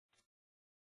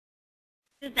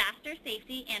Disaster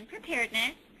Safety and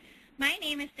Preparedness. My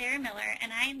name is Sarah Miller,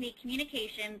 and I am the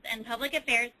Communications and Public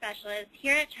Affairs Specialist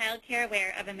here at Child Care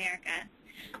Aware of America.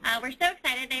 We're so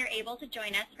excited they are able to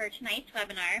join us for tonight's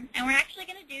webinar, and we're actually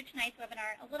going to do tonight's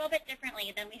webinar a little bit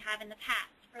differently than we have in the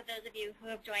past for those of you who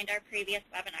have joined our previous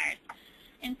webinars.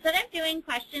 Instead of doing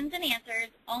questions and answers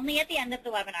only at the end of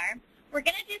the webinar, we're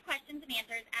going to do questions and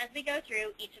answers as we go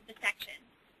through each of the sections.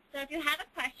 So if you have a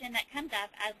question that comes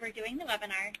up as we're doing the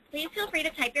webinar, please feel free to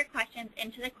type your questions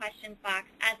into the questions box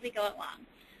as we go along.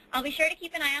 I'll be sure to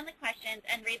keep an eye on the questions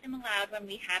and read them aloud when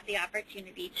we have the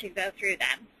opportunity to go through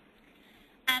them.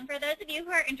 For those of you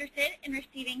who are interested in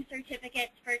receiving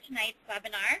certificates for tonight's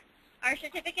webinar, our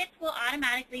certificates will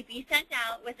automatically be sent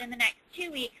out within the next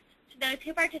 2 weeks to those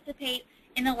who participate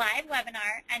in the live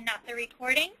webinar and not the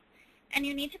recording. And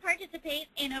you need to participate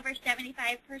in over 75%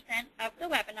 of the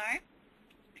webinar.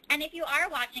 And if you are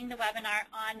watching the webinar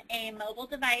on a mobile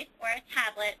device or a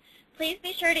tablet, please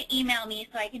be sure to email me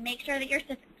so I can make sure that your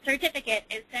certificate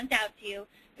is sent out to you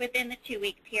within the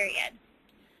 2-week period.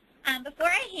 Before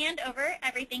I hand over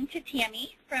everything to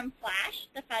Tammy from FLASH,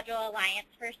 the Federal Alliance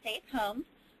for Safe Homes,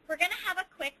 we're going to have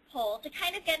a quick poll to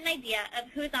kind of get an idea of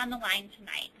who's on the line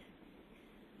tonight.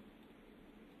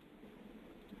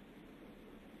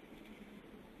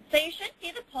 So you should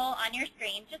see the poll on your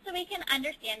screen just so we can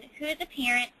understand who's a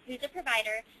parent, who's a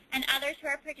provider, and others who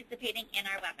are participating in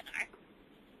our webinar.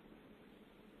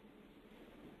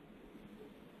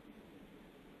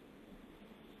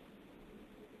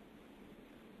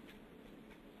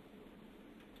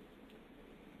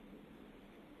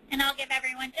 And I'll give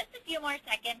everyone just a few more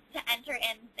seconds to enter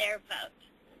in their vote.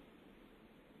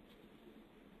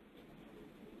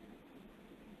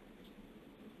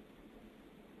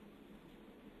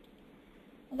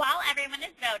 While everyone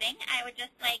is voting, I would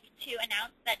just like to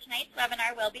announce that tonight's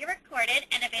webinar will be recorded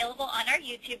and available on our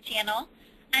YouTube channel.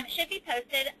 It should be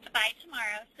posted by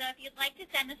tomorrow, so if you'd like to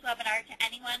send this webinar to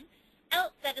anyone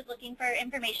else that is looking for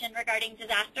information regarding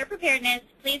disaster preparedness,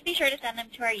 please be sure to send them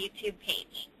to our YouTube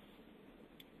page.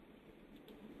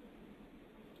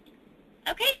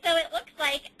 Okay, so it looks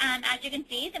like, as you can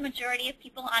see, the majority of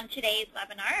people on today's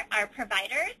webinar are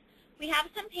providers. We have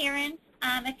some parents,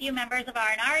 a few members of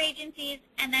R&R agencies,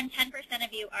 and then 10%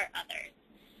 of you are others.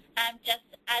 Just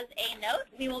as a note,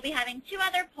 we will be having 2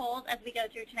 other polls as we go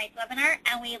through tonight's webinar,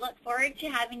 and we look forward to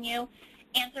having you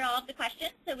answer all of the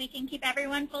questions so we can keep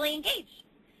everyone fully engaged.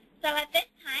 So at this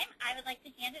time, I would like to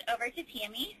hand it over to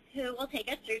Tammy, who will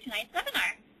take us through tonight's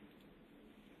webinar.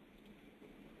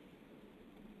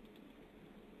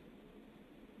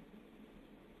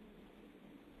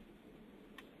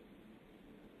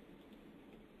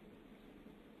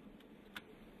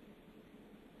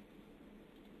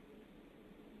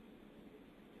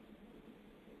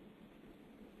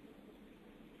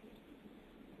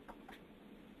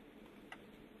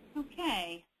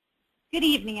 Okay. Good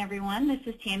evening, everyone. This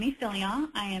is Tammy Filion.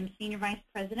 I am Senior Vice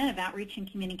President of Outreach and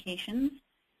Communications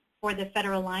for the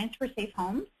Federal Alliance for Safe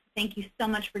Homes. Thank you so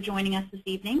much for joining us this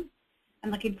evening. I'm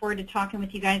looking forward to talking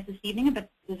with you guys this evening about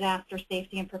disaster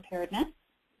safety and preparedness.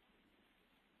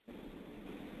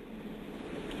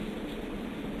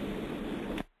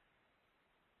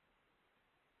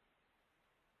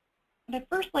 What I'd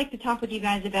first like to talk with you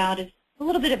guys about is a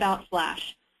little bit about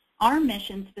FLASH. Our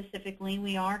mission specifically,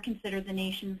 we are considered the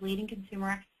nation's leading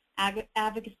consumer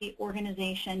advocacy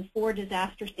organization for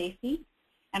disaster safety,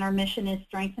 and our mission is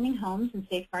strengthening homes and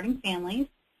safeguarding families,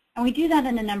 and we do that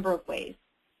in a number of ways.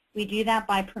 We do that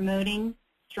by promoting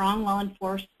strong,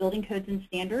 well-enforced building codes and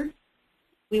standards.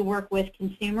 We work with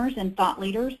consumers and thought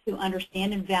leaders who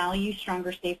understand and value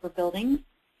stronger, safer buildings.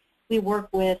 We work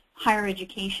with higher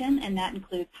education, and that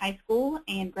includes high school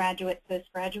and graduate,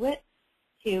 postgraduate,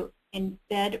 to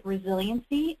embed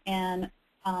resiliency and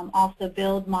also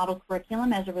build model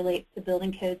curriculum as it relates to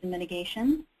building codes and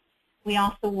mitigation. We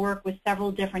also work with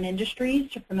several different industries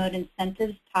to promote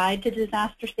incentives tied to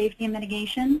disaster safety and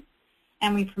mitigation,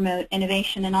 and we promote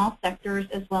innovation in all sectors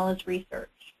as well as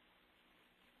research.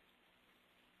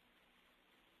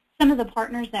 Some of the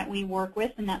partners that we work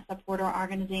with and that support our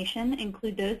organization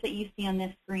include those that you see on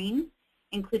this screen,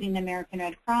 including the American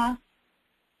Red Cross,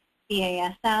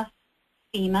 BASF,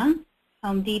 FEMA,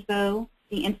 Home Depot,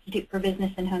 the Institute for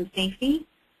Business and Home Safety,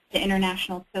 the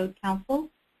International Code Council,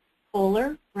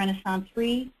 Kohler, Renaissance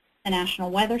Re, the National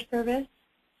Weather Service,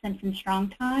 Simpson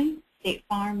Strong-Tie, State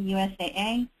Farm,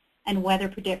 USAA, and Weather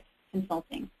Predict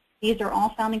Consulting. These are all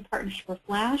founding partners for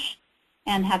FLASH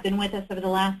and have been with us over the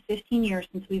last 15 years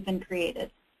since we've been created.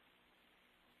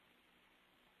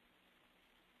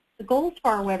 The goals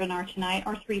for our webinar tonight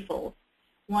are threefold.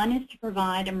 One is to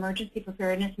provide emergency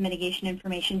preparedness and mitigation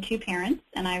information to parents,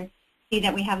 and I see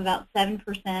that we have about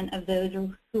 7% of those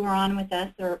who are on with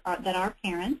us that are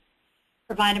parents.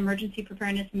 Provide emergency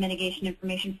preparedness and mitigation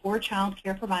information for child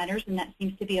care providers, and that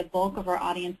seems to be a bulk of our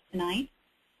audience tonight.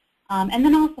 And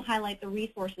then also highlight the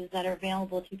resources that are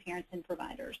available to parents and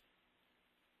providers.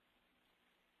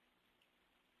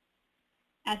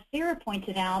 As Sarah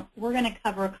pointed out, we're going to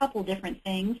cover a couple different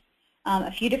things,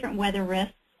 a few different weather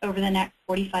risks over the next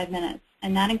 45 minutes,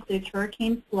 and that includes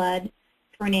hurricane, flood,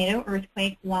 tornado,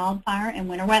 earthquake, wildfire, and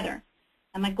winter weather.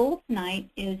 And my goal tonight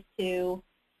is to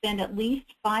spend at least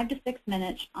 5 to 6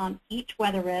 minutes on each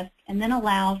weather risk and then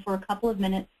allow for a couple of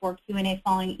minutes for Q&A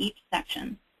following each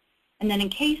section. And then in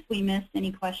case we missed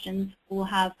any questions, we'll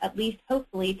have at least,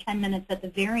 hopefully, 10 minutes at the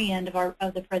very end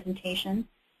of the presentation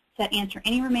to answer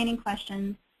any remaining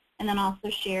questions and then also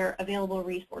share available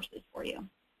resources for you.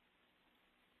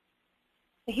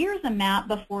 So here's a map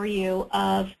before you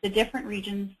of the different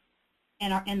regions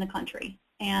in the country.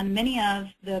 And many of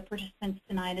the participants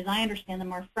tonight, as I understand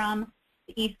them, are from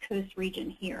the East Coast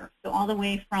region here. So all the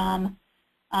way from,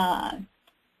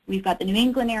 we've got the New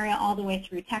England area all the way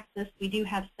through Texas. We do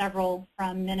have several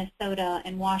from Minnesota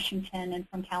and Washington and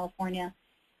from California,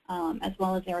 as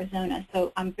well as Arizona.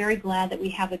 So I'm very glad that we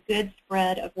have a good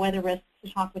spread of weather risks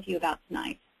to talk with you about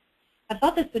tonight. I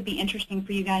thought this would be interesting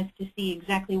for you guys to see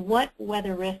exactly what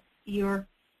weather risks you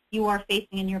are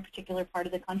facing in your particular part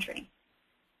of the country.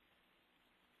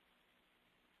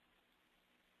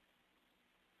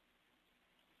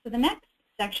 So the next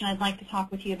section I'd like to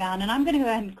talk with you about, and I'm going to go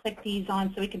ahead and click these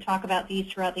on so we can talk about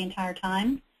these throughout the entire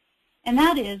time, and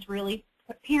that is really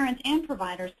parents and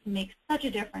providers can make such a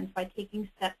difference by taking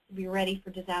steps to be ready for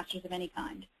disasters of any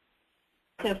kind.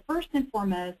 So first and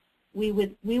foremost, we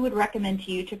would recommend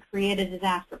to you to create a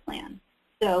disaster plan.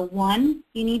 So one,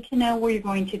 you need to know where you're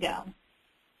going to go.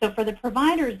 So for the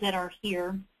providers that are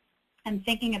here and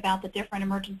thinking about the different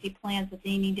emergency plans that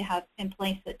they need to have in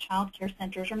place at child care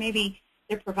centers, or maybe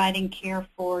they're providing care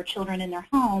for children in their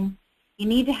home, you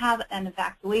need to have an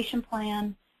evacuation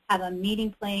plan, have a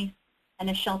meeting place, and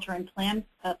a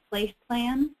shelter-in-place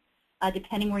plan,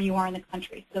 depending where you are in the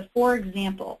country. So for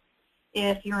example,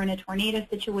 if you're in a tornado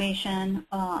situation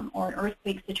or an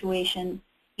earthquake situation,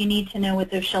 you need to know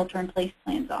what those shelter-in-place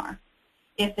plans are.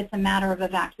 If it's a matter of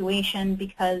evacuation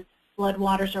because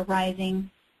floodwaters are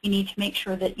rising, you need to make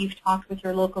sure that you've talked with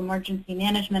your local emergency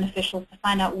management officials to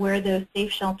find out where those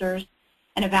safe shelters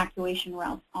and evacuation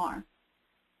routes are.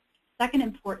 Second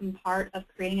important part of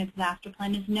creating a disaster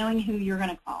plan is knowing who you're going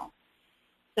to call.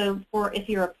 So if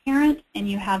you're a parent and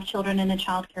you have children in a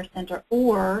child care center,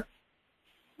 or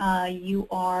you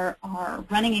are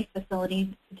running a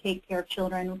facility to take care of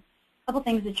children, a couple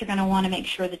things that you're going to want to make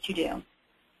sure that you do.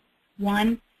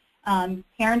 One,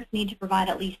 parents need to provide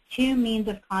at least 2 means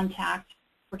of contact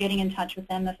for getting in touch with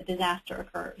them if a disaster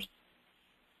occurs.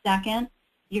 Second,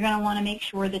 you're going to want to make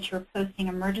sure that you're posting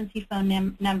emergency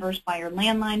phone numbers by your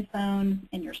landline phone,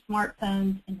 in your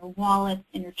smartphones, in your wallets,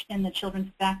 in the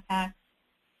children's backpacks.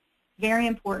 Very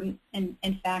important,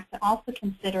 in fact, to also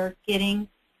consider getting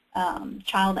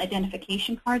child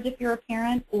identification cards if you're a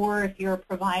parent, or if you're a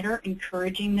provider,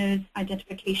 encouraging those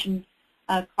identification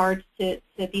cards to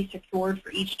be secured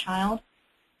for each child.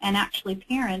 And actually,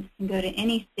 parents can go to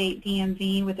any state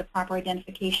DMV with the proper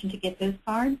identification to get those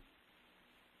cards.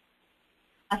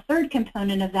 A third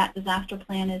component of that disaster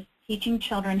plan is teaching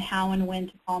children how and when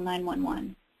to call 911.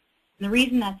 And the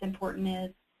reason that's important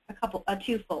is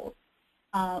twofold.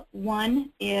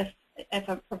 One, if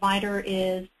a provider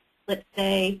is, let's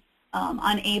say,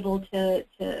 unable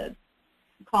to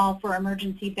call for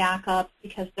emergency backup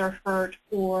because they're hurt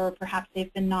or perhaps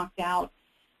they've been knocked out,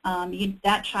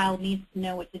 that child needs to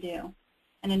know what to do.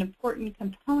 And an important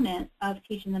component of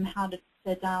teaching them how to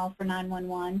dial for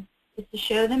 911 is to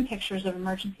show them pictures of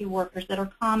emergency workers that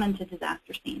are common to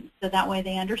disaster scenes. So that way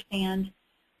they understand,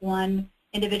 one,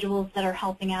 individuals that are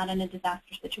helping out in a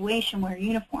disaster situation wear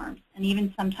uniforms and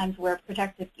even sometimes wear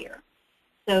protective gear.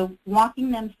 So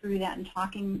walking them through that and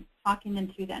talking them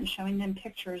through that and showing them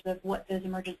pictures of what those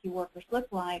emergency workers look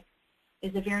like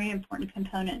is a very important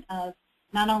component of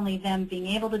not only them being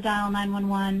able to dial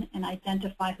 911 and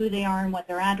identify who they are and what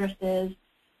their address is,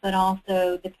 but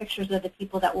also the pictures of the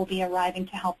people that will be arriving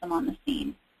to help them on the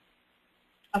scene.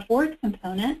 A fourth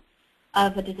component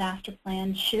of a disaster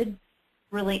plan should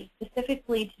relate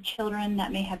specifically to children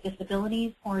that may have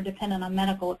disabilities or are dependent on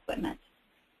medical equipment.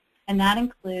 And that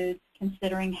includes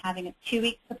considering having a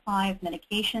 2-week supply of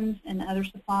medications and other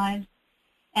supplies.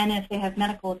 And if they have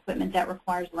medical equipment that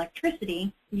requires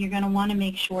electricity, you're going to want to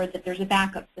make sure that there's a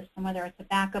backup system, whether it's a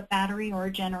backup battery or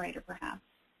a generator perhaps.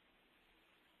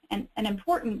 And an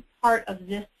important part of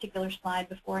this particular slide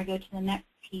before I go to the next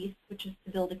piece, which is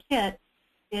to build a kit,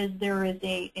 is there is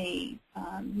a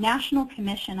National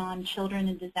Commission on Children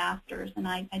in Disasters, and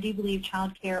I do believe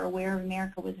Child Care Aware of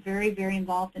America was very, very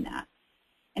involved in that.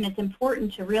 And it's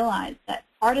important to realize that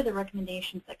part of the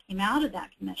recommendations that came out of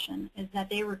that commission is that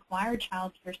they require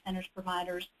child care centers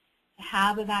providers to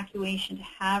have evacuation, to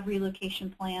have relocation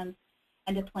plans,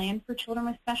 and to plan for children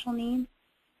with special needs.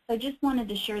 So I just wanted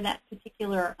to share that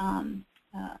particular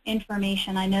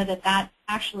information. I know that that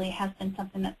actually has been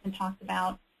something that's been talked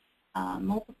about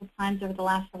multiple times over the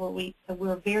last several weeks, so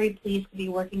we're very pleased to be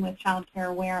working with Child Care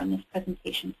Aware on this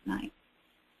presentation tonight.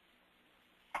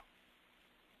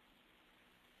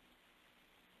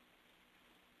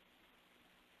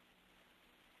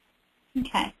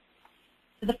 Okay,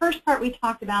 so the first part we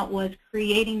talked about was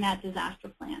creating that disaster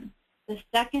plan. The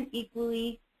second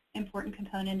equally important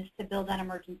component is to build that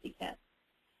emergency kit,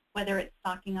 whether it's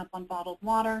stocking up on bottled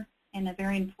water, and a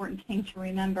very important thing to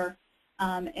remember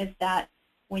is that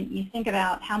when you think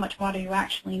about how much water you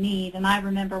actually need, and I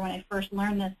remember when I first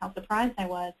learned this, how surprised I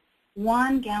was,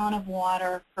 1 gallon of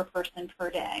water per person per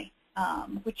day,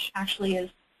 which actually is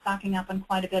stocking up on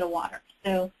quite a bit of water.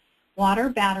 So water,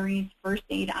 batteries, first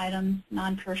aid items,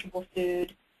 non-perishable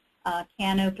food,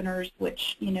 can openers,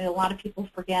 which a lot of people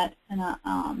forget in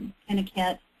a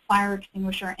kit, fire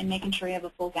extinguisher, and making sure you have a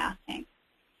full gas tank.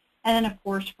 And then, of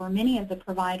course, for many of the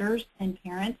providers and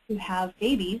parents who have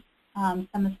babies, some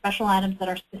of the special items that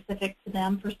are specific to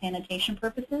them for sanitation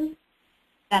purposes.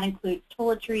 That includes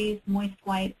toiletries, moist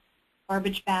wipes,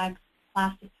 garbage bags,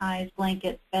 plastic ties,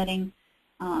 blankets, bedding,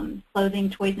 clothing,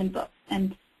 toys, and books.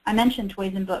 And I mentioned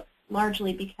toys and books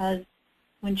largely because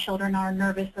when children are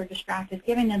nervous or distracted,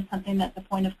 giving them something that's a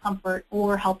point of comfort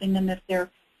or helping them if they're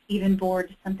even bored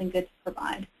is something good to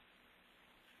provide.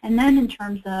 And then in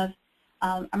terms of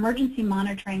emergency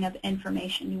monitoring of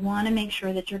information, you want to make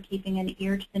sure that you're keeping an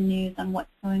ear to the news on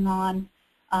what's going on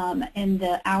in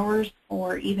the hours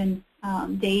or even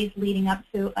days leading up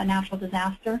to a natural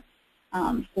disaster.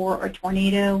 For a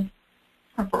tornado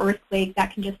or for earthquake,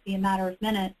 that can just be a matter of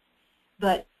minutes.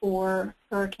 But for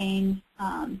hurricanes,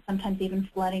 sometimes even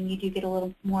flooding, you do get a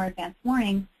little more advanced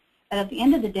warning. But at the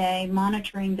end of the day,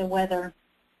 monitoring the weather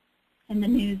and the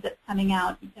news that's coming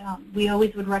out, we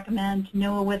always would recommend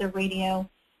NOAA weather radio,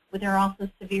 but there are also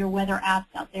severe weather apps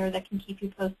out there that can keep you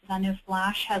posted. I know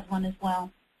Flash has one as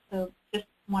well, so just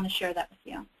want to share that with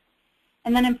you.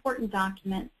 And then important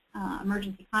documents,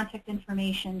 emergency contact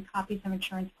information, copies of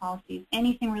insurance policies,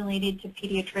 anything related to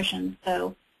pediatricians.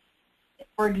 So,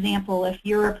 for example, if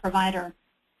you're a provider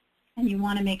and you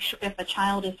want to make sure if a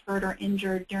child is hurt or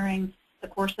injured during the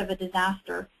course of a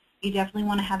disaster, you definitely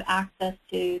want to have access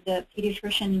to the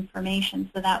pediatrician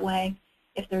information, so that way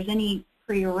if there's any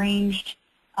prearranged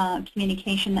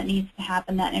communication that needs to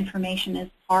happen, that information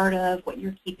is part of what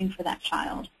you're keeping for that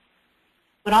child.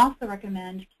 Would also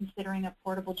recommend considering a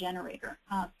portable generator,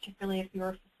 particularly if you're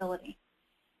a facility.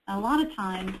 Now, a lot of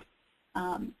times,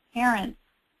 parents,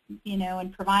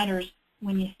 and providers,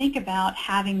 when you think about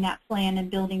having that plan and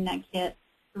building that kit,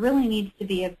 there really needs to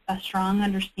be a strong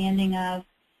understanding of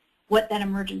what that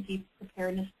emergency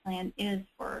preparedness plan is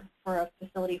for a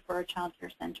facility, for a child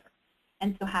care center.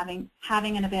 And so having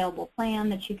an available plan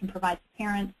that you can provide to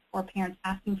parents, or parents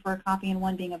asking for a copy and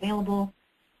one being available,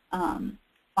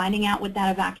 finding out what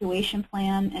that evacuation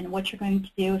plan and what you're going to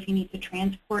do if you need to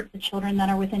transport the children that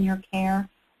are within your care,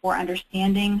 or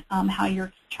understanding how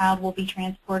your child will be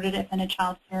transported if in a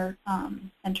child care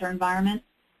center environment,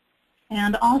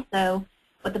 and also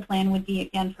what the plan would be,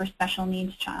 again, for a special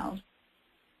needs child.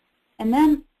 And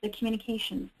then the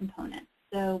communications component.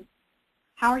 So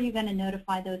how are you going to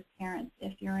notify those parents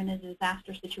if you're in a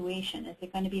disaster situation? Is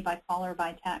it going to be by call or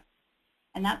by text?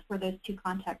 And that's where those 2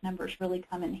 contact numbers really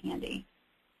come in handy.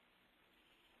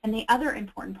 And the other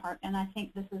important part, and I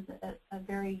think this is a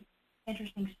very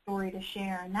interesting story to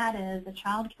share, and that is a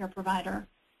child care provider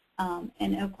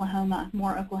in Oklahoma,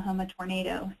 Oklahoma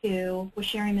tornado, who was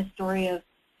sharing the story of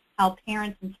how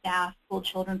parents and staff pulled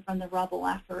children from the rubble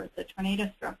after the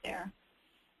tornado struck there.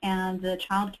 And the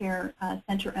child care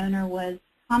center owner was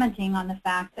commenting on the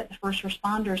fact that the first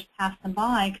responders passed them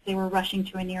by because they were rushing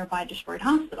to a nearby destroyed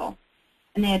hospital.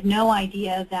 And they had no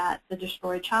idea that the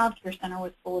destroyed child care center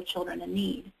was full of children in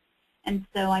need. And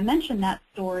so I mentioned that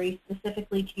story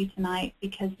specifically to you tonight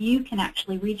because you can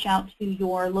actually reach out to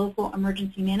your local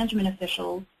emergency management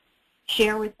officials,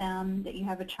 share with them that you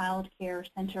have a child care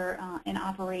center in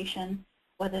operation,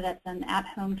 whether that's an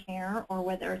at-home care or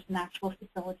whether it's an actual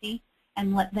facility,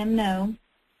 and let them know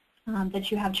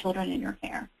that you have children in your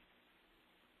care.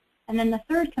 And then the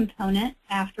third component,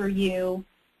 after you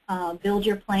build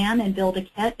your plan and build a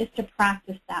kit is to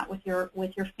practice that with your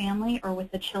family or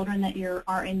with the children that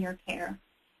are in your care.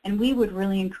 And we would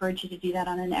really encourage you to do that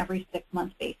on an every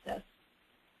 6-month basis.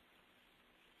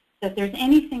 So if there's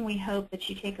anything we hope that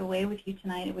you take away with you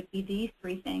tonight, it would be these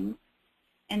 3 things.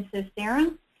 And so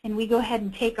Sarah, can we go ahead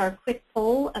and take our quick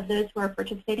poll of those who are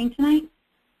participating tonight?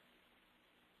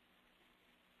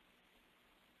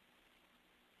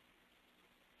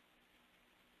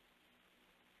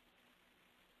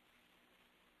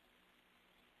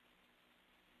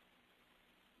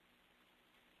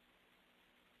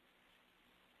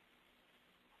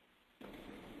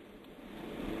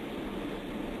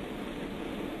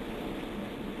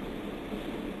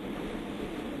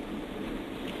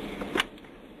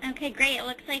 Okay, great. It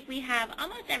looks like we have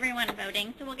almost everyone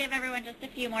voting, so we'll give everyone just a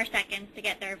few more seconds to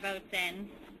get their votes in.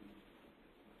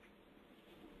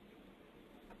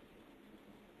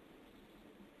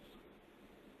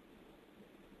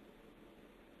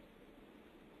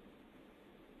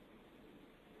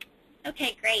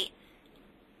 Okay, great.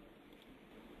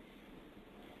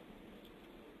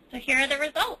 So here are the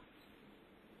results.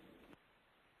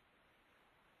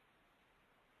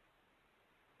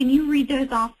 Can you read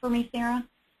those off for me, Sarah?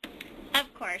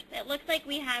 Of course. It looks like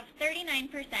we have 39%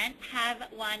 have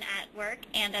one at work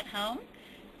and at home,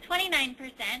 29%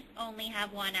 only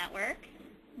have one at work,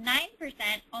 9%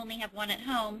 only have one at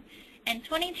home, and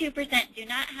 22% do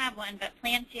not have one but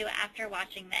plan to after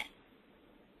watching this.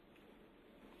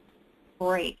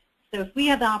 Great. So if we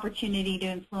have the opportunity to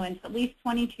influence at least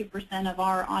 22% of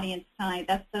our audience tonight,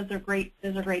 those are great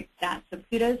stats. So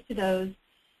kudos to those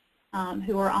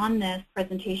who are on this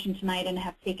presentation tonight and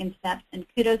have taken steps, and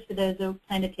kudos to those who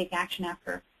plan to take action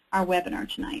after our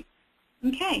webinar tonight.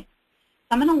 Okay, so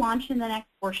I'm going to launch in the next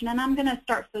portion, and I'm going to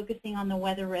start focusing on the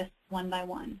weather risks one by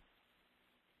one.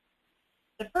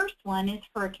 The first one is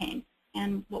hurricanes,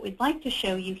 and what we'd like to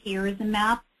show you here is a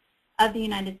map of the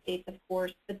United States, of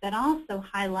course, but that also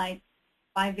highlights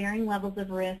by varying levels of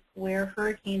risk where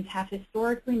hurricanes have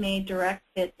historically made direct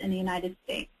hits in the United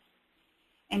States.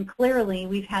 And clearly,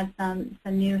 we've had some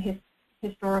new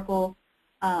historical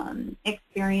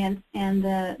experience in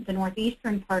the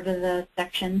northeastern part of the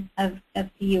section of the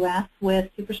U.S. with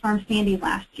Superstorm Sandy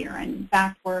last year. And in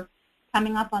fact, we're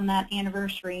coming up on that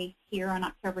anniversary here on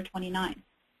October 29th.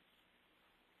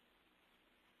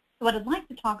 So what I'd like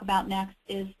to talk about next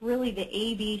is really the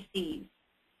ABCs,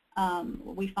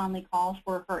 what we fondly call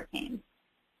for hurricanes.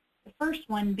 The first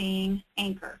one being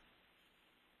anchor.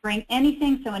 Bring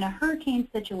anything, so in a hurricane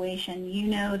situation, you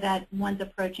know that one's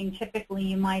approaching. Typically,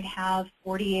 you might have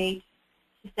 48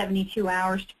 to 72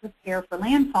 hours to prepare for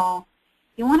landfall.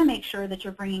 You want to make sure that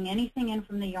you're bringing anything in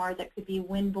from the yard that could be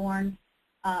windborne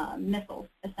missiles,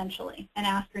 essentially, and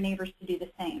ask your neighbors to do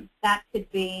the same. That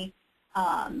could be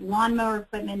lawnmower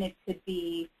equipment, it could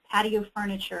be patio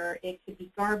furniture, it could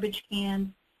be garbage cans,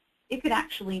 it could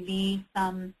actually be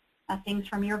some things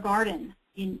from your garden.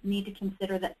 You need to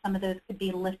consider that some of those could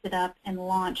be lifted up and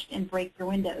launched and break your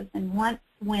windows. And once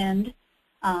wind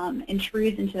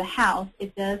intrudes into the house,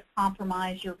 it does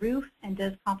compromise your roof and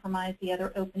does compromise the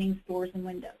other openings, doors, and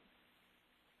windows.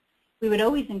 We would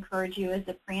always encourage you as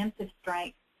a preemptive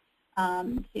strike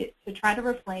to try to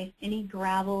replace any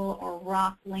gravel or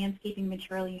rock landscaping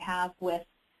material you have with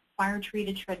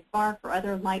fire-treated shredded bark or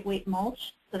other lightweight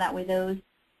mulch, so that way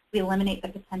we eliminate the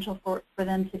potential for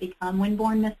them to become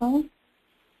windborne missiles.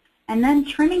 And then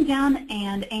trimming down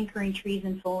and anchoring trees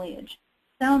and foliage.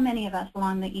 So many of us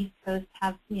along the East Coast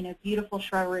have, beautiful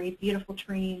shrubbery, beautiful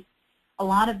trees. A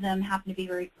lot of them happen to be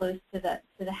very close to the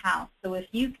house. So if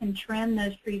you can trim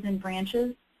those trees and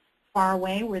branches far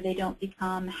away where they don't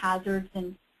become hazards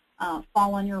and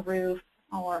fall on your roof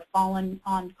or fall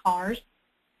on cars,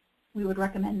 we would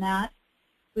recommend that.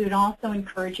 We would also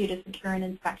encourage you to secure an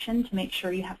inspection to make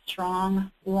sure you have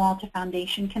strong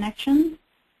wall-to-foundation connections.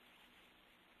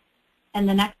 And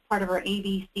the next part of our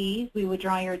ABCs we would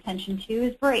draw your attention to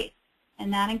is brace,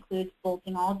 and that includes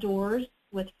bolting all doors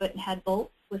with foot and head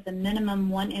bolts with a minimum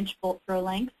 1-inch bolt throw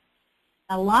length.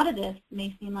 Now, a lot of this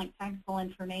may seem like technical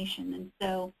information, and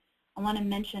so I want to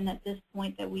mention at this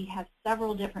point that we have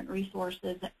several different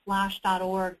resources at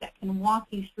flash.org that can walk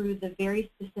you through the very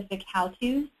specific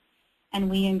how-tos, and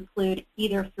we include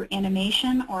either through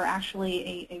animation or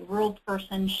actually a real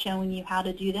person showing you how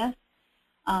to do this.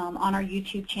 On our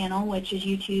YouTube channel, which is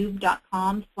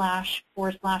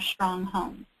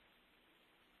youtube.com//stronghomes.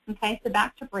 Okay, so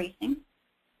back to bracing.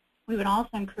 We would also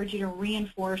encourage you to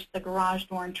reinforce the garage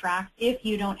door and tracks if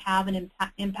you don't have an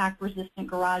impact-resistant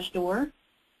garage door.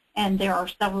 And there are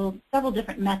several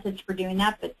different methods for doing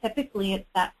that, but typically it's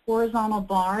that horizontal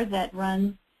bar that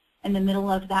runs in the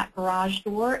middle of that garage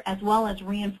door, as well as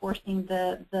reinforcing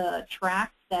the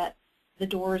tracks that the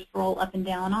doors roll up and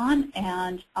down on.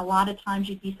 And a lot of times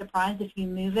you'd be surprised if you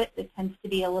move it. It tends to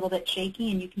be a little bit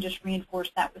shaky, and you can just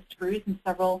reinforce that with screws in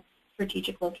several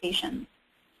strategic locations.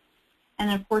 And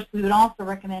then, of course, we would also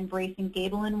recommend bracing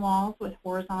gable-end walls with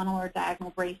horizontal or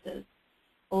diagonal braces.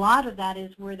 A lot of that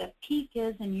is where the peak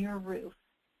is in your roof.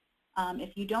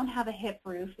 If you don't have a hip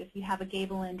roof, if you have a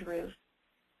gable-end roof,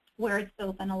 where it's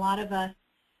open, a lot of us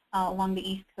along the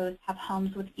East Coast have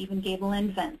homes with even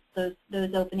gable-end vents, those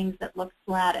openings that look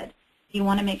slatted. You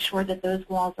want to make sure that those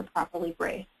walls are properly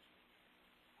braced.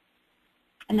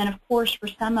 And then, of course, for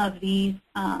some of these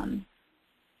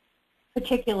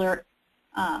particular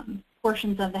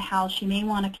portions of the house, you may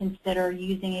want to consider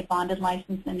using a bonded,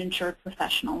 licensed, and insured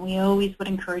professional. We always would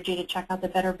encourage you to check out the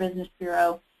Better Business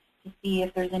Bureau to see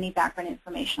if there's any background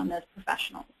information on those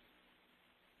professionals.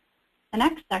 The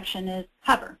next section is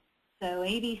cover. So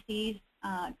ABC's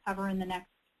cover in the next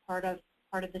part of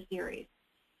the series.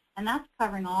 And that's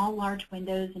covering all large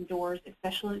windows and doors,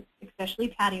 especially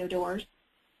patio doors.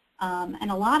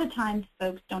 And a lot of times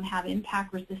folks don't have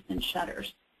impact-resistant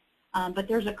shutters. But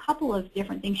there's a couple of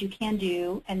different things you can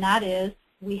do, and that is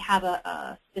we have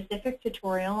a specific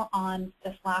tutorial on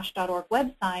the flash.org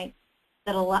website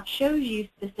that shows you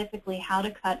specifically how to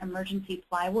cut emergency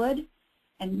plywood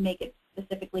and make it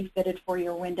specifically fitted for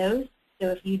your windows.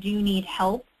 So if you do need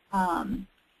help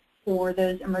for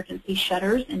those emergency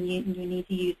shutters and you need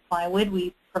to use plywood,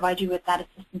 we provide you with that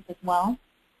assistance as well.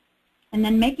 And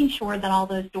then making sure that all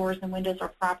those doors and windows are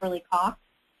properly caulked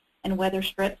and weather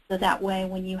stripped, so that way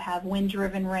when you have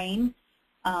wind-driven rain,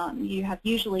 you have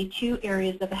usually two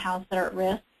areas of the house that are at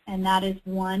risk, and that is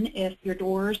one, if your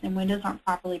doors and windows aren't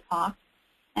properly caulked,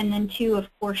 and then two, of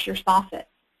course, your soffits.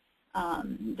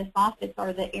 The soffits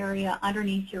are the area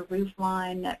underneath your roof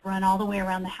line that run all the way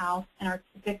around the house and are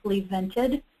typically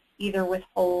vented, either with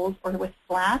holes or with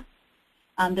slats.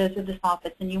 Those are the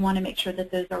soffits, and you want to make sure that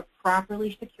those are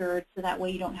properly secured so that way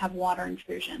you don't have water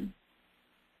intrusion.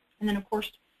 And then, of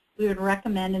course, we would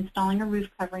recommend installing a roof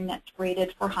covering that's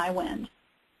rated for high wind.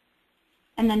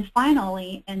 And then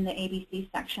finally, in the ABC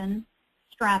section,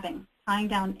 strapping, tying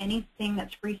down anything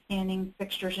that's freestanding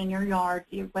fixtures in your yard,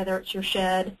 whether it's your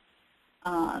shed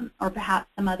or perhaps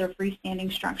some other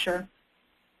freestanding structure.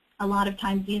 A lot of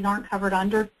times these aren't covered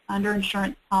under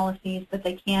insurance policies, but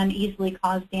they can easily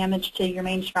cause damage to your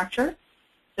main structure.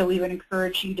 So we would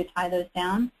encourage you to tie those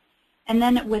down. And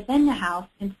then within the house,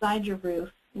 inside your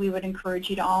roof, we would encourage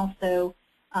you to also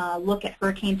look at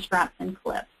hurricane straps and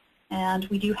clips. And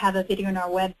we do have a video on our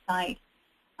website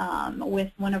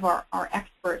with one of our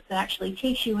experts that actually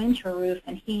takes you into a roof,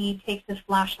 and he takes his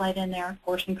flashlight in there. Of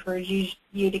course, encourages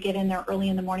you to get in there early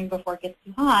in the morning before it gets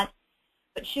too hot,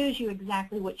 but shows you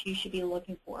exactly what you should be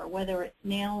looking for, whether it's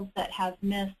nails that have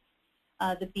missed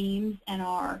the beams and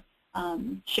are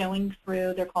showing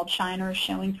through, they're called shiners,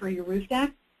 showing through your roof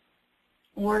deck,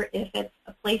 or if it's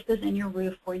places in your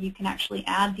roof where you can actually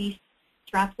add these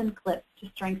straps and clips to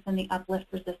strengthen the uplift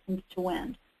resistance to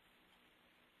wind.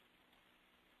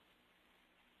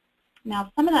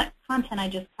 Now, some of that content I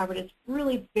just covered is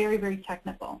really very, very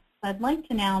technical. So I'd like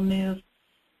to now move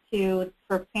to,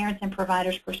 for parents and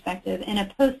providers' perspective, in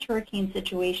a post-hurricane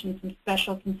situation, some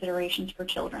special considerations for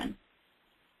children.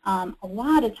 A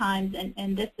lot of times,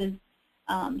 and this is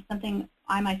something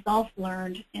I myself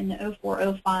learned in the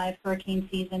 04-05 hurricane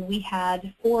season, we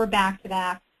had 4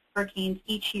 back-to-back hurricanes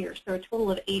each year, so a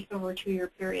total of 8 over a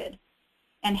 2-year period.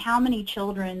 And how many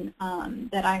children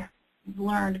that I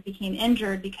learned became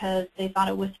injured because they thought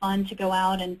it was fun to go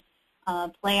out and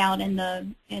play out in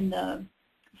the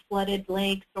flooded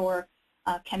lakes or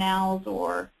canals,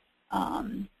 or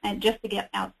and just to get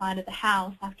outside of the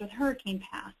house after the hurricane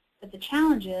passed. But the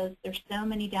challenge is there's so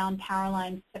many down power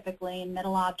lines typically and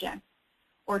metal objects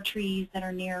or trees that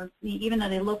are near, even though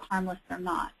they look harmless, they're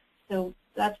not. So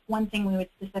that's one thing we would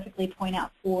specifically point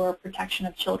out for protection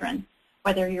of children,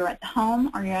 whether you're at the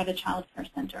home or you're at a child care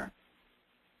center.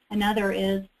 Another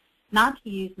is not to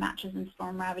use matches in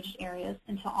storm-ravaged areas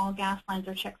until all gas lines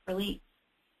are checked for leaks.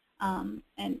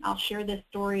 And I'll share this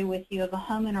story with you of a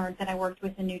homeowner that I worked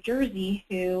with in New Jersey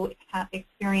who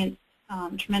experienced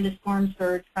tremendous storm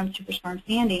surge from Superstorm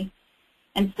Sandy,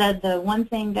 and said the one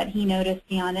thing that he noticed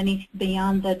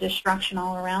beyond the destruction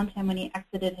all around him when he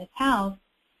exited his house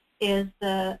is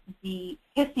the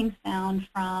hissing sound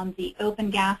from the open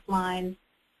gas lines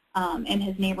in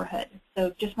his neighborhood.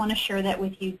 So just want to share that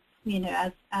with you,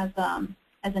 as an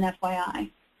FYI.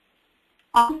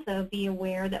 Also, be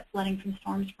aware that flooding from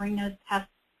storms bring those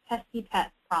pesky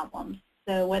pet problems.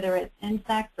 So whether it's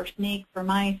insects or snakes or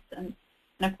mice, and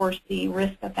And of course, the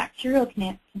risk of bacterial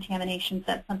contamination,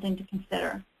 that's something to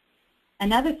consider.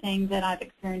 Another thing that I've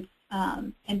experienced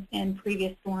in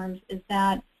previous storms is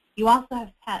that you also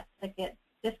have pets that get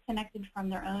disconnected from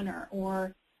their owner,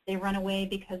 or they run away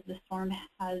because the storm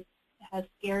has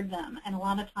scared them. And a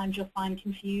lot of times you'll find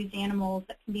confused animals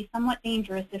that can be somewhat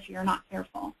dangerous if you're not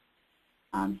careful.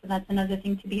 So that's another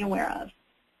thing to be aware of.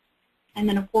 And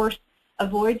then, of course,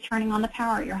 avoid turning on the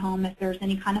power at your home if there's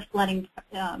any kind of flooding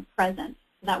present.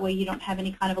 So that way you don't have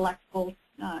any kind of electrical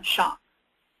shock.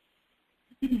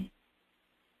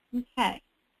 Okay.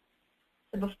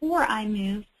 So before I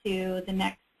move to the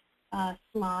next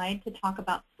slide to talk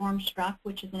about StormStruck,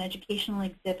 which is an educational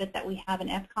exhibit that we have in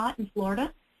Epcot in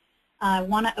Florida, I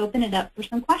want to open it up for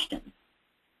some questions.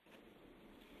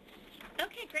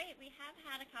 Okay, great. We have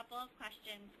had a couple of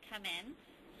questions come in.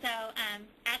 So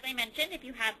as I mentioned, if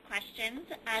you have questions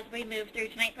as we move through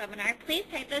tonight's webinar, please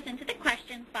type those into the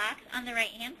questions box on the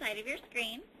right-hand side of your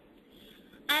screen.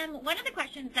 One of the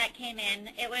questions that came in,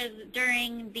 it was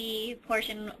during the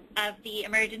portion of the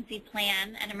emergency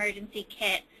plan and emergency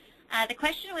kit. The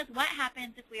question was, what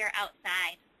happens if we are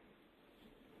outside?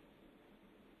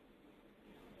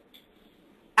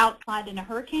 Outside in a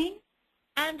hurricane?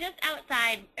 Just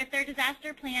outside. If their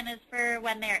disaster plan is for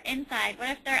when they're inside, what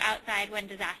if they're outside when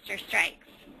disaster strikes?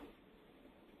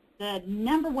 The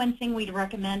number one thing we'd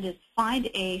recommend is find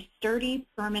a sturdy,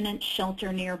 permanent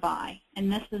shelter nearby.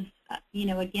 And this is,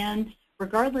 again,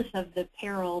 regardless of the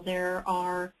peril, there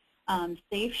are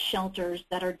safe shelters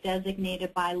that are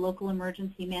designated by local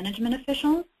emergency management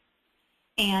officials.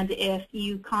 And if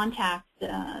you contact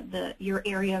your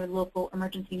area local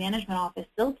emergency management office,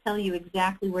 they'll tell you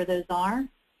exactly where those are.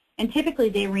 And typically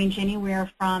they range anywhere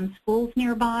from schools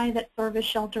nearby that serve as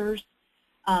shelters.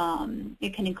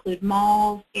 It can include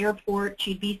malls, airports.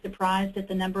 You'd be surprised at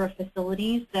the number of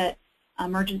facilities that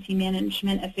emergency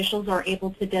management officials are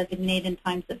able to designate in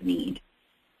times of need.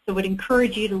 So I would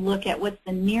encourage you to look at what's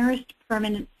the nearest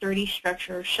permanent sturdy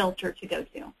structure shelter to go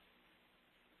to.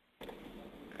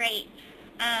 Great.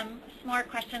 Some more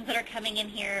questions that are coming in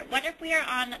here. What if we are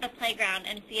on a playground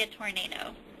and see a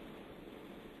tornado?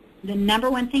 The number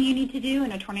one thing you need to do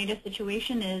in a tornado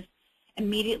situation is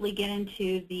immediately get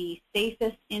into the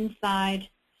safest inside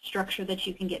structure that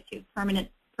you can get to, permanent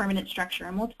structure.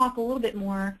 And we'll talk a little bit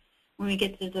more when we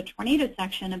get to the tornado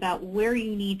section about where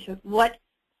you need to, what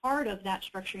part of that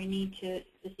structure you need to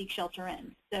seek shelter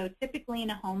in. So typically in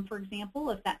a home, for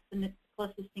example, if that's the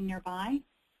closest thing nearby,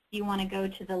 you want to go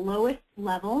to the lowest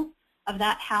level of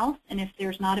that house, and if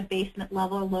there's not a basement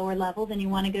level or lower level, then you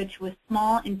want to go to a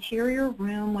small interior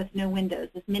room with no windows,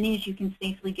 as many as you can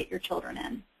safely get your children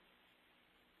in.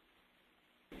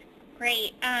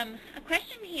 Great. A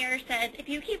question here says, if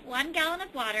you keep 1 gallon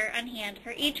of water on hand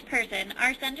for each person,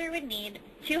 our center would need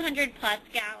 200 plus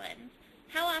gallons.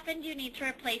 How often do you need to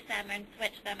replace them and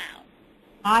switch them out?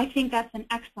 I think that's an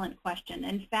excellent question.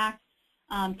 In fact,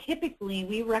 typically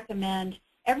we recommend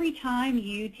every time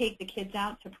you take the kids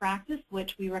out to practice,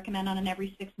 which we recommend on an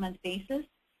every 6-month basis,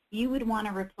 you would want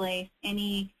to replace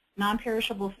any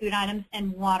non-perishable food items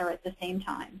and water at the same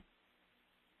time.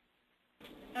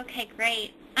 Okay,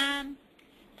 great.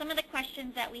 Some of the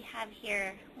questions that we have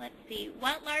here, let's see.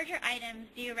 What larger items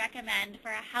do you recommend for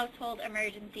a household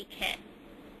emergency kit?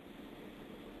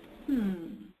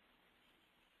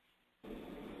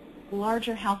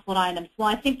 Larger household items. Well,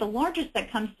 I think the largest that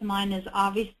comes to mind is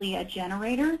obviously a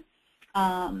generator.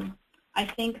 I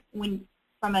think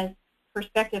from a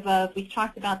perspective of, we've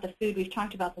talked about the food, we've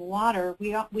talked about the water,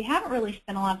 we haven't really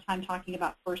spent a lot of time talking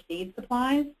about first aid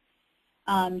supplies.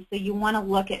 So you want to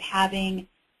look at having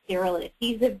sterile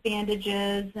adhesive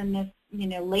bandages and this,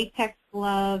 latex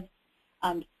gloves.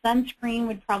 Sunscreen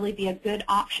would probably be a good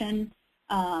option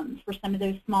for some of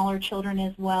those smaller children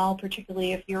as well,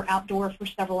 particularly if you're outdoor for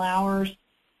several hours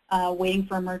waiting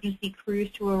for emergency crews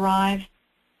to arrive.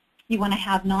 You want to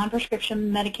have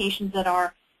non-prescription medications that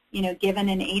are, given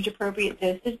in age-appropriate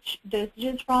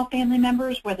dosages for all family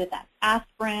members, whether that's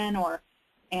aspirin or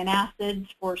antacids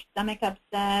for stomach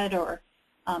upset, or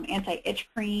anti-itch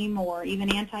cream, or even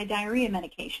anti-diarrhea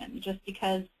medication, just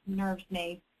because nerves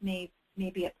may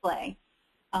be at play.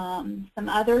 Some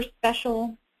other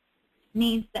special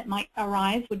needs that might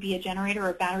arise would be a generator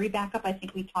or battery backup. I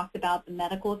think we talked about the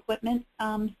medical equipment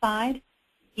side.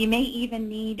 You may even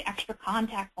need extra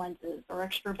contact lenses or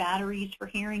extra batteries for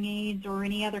hearing aids or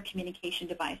any other communication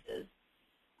devices.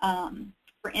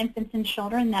 For infants and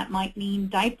children, that might mean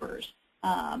diapers,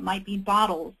 might be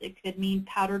bottles. It could mean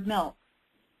powdered milk.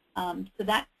 So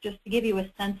that's just to give you a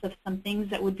sense of some things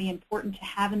that would be important to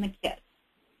have in the kit.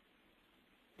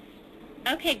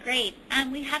 Okay, great.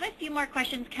 We have a few more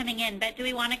questions coming in, but do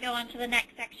we want to go on to the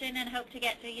next section and hope to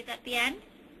get to these at the end?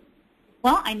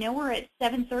 Well, I know we're at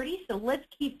 7:30, so let's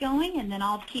keep going, and then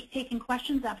I'll keep taking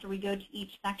questions after we go to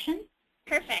each section.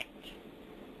 Perfect.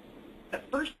 But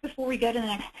first, before we go to the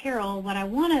next peril, what I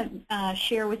want to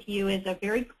share with you is a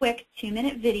very quick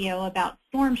 2-minute video about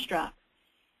Stormstruck.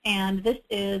 And this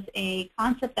is a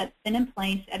concept that's been in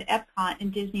place at Epcot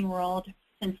in Disney World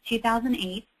since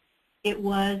 2008. It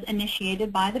was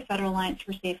initiated by the Federal Alliance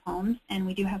for Safe Homes, and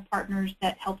we do have partners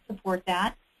that help support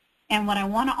that. And what I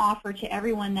want to offer to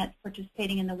everyone that's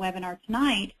participating in the webinar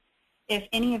tonight, if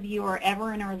any of you are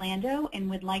ever in Orlando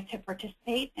and would like to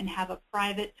participate and have a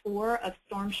private tour of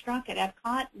Stormstruck at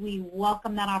Epcot, we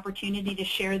welcome that opportunity to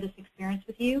share this experience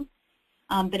with you.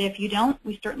 But if you don't,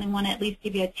 we certainly want to at least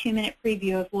give you a 2-minute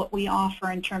preview of what we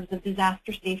offer in terms of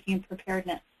disaster safety and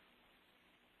preparedness.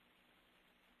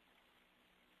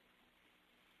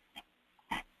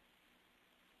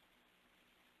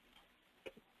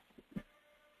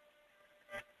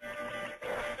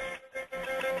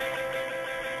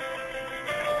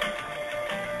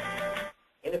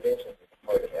 Innovation is a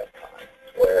part of Epcot,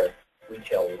 where we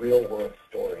tell real-world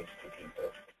stories to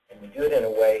people, and we do it in a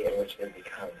way in which they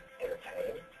become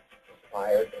entertained,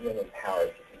 inspired, and then empowered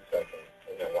to do something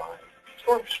in their lives.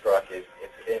 Stormstruck is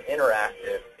an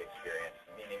interactive experience,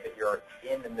 meaning that you're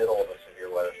in the middle of a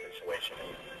severe weather situation, and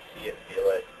you can see it, feel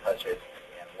it, touch it,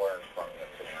 and learn from the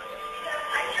scenario.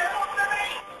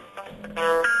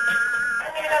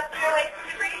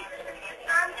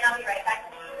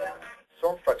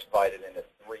 Stormstruck's divided into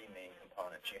 3 main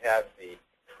components. You have the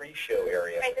pre-show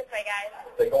area. Right this way, guys.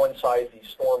 They go inside the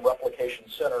Storm Replication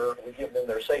Center. We give them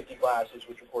their safety glasses,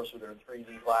 which of course are their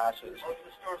 3D glasses. Welcome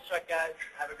to Stormstruck, guys.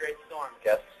 Have a great storm.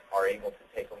 Guests are able to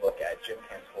take a look at Jim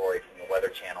Cancelori from the Weather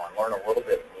Channel and learn a little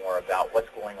bit more about what's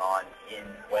going on in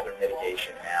weather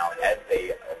mitigation now as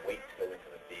they wait to go into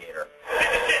the theater.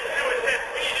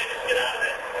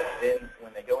 Then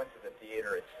when they go into the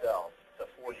theater itself, it's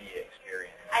a 4D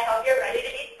experience. I hope you're ready to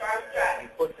be Stormstruck. We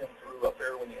put them through a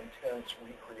fairly intense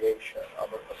recreation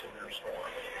of a severe storm.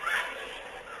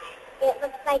 It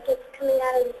looks like it's coming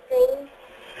out of the screen.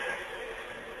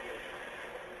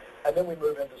 And then we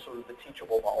move into sort of the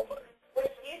teachable moment. What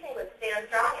did you think was Stand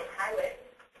Strong and Highway?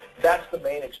 That's the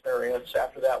main experience.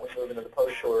 After that, we move into the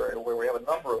post-show area where we have a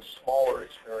number of smaller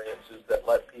experiences that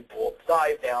let people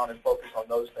dive down and focus on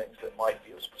those things that might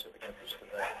be of specific interest to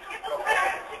them.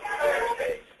 There's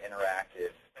an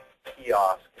interactive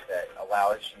kiosk that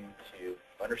allows you to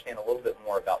understand a little bit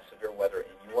more about severe weather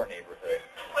in your neighborhood.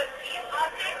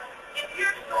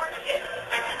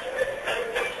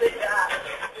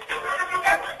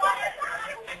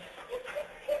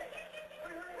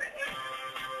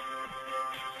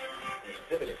 The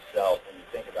exhibit itself, when you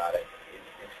think about it,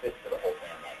 is fit for the whole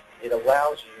family. It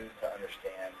allows you to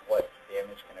understand what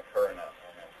damage can occur in a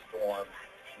storm,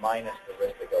 minus the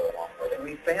risks that go along with it.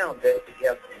 We found that the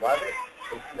guests love it.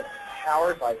 They feel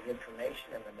empowered by the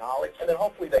information and the knowledge, and then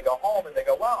hopefully they go home and they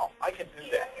go, wow, I can do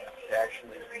that, to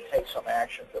actually take some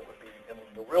action that would be in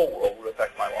the real world would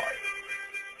affect my life.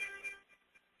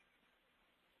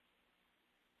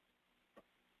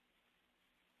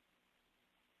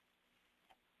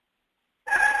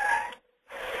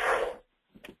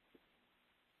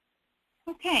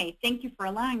 Okay, thank you for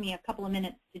allowing me a couple of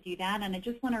minutes to do that, and I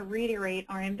just want to reiterate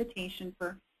our invitation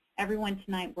for everyone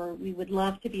tonight where we would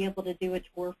love to be able to do a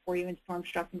tour for you in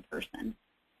Stormstruck in person.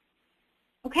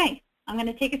 Okay, I'm going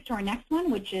to take us to our next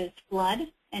one, which is flood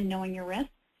and knowing your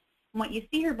risks. And what you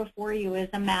see here before you is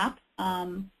a map,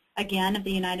 again, of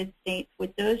the United States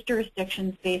with those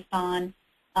jurisdictions based on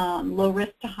low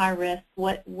risk to high risk,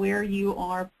 where you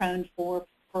are prone for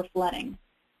flooding.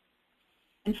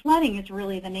 And flooding is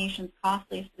really the nation's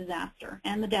costliest disaster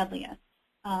and the deadliest.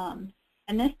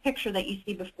 And this picture that you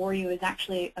see before you is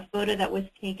actually a photo that was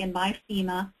taken by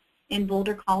FEMA in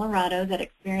Boulder, Colorado, that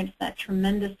experienced that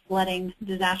tremendous flooding,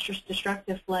 disastrous,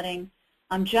 destructive flooding,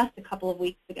 just a couple of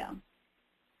weeks ago.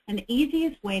 And the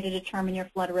easiest way to determine your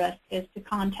flood risk is to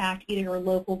contact either your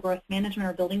local growth management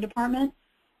or building department,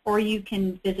 or you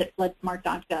can visit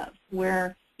floodsmart.gov,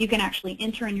 where you can actually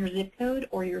enter in your zip code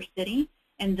or your city,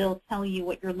 and they'll tell you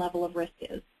what your level of risk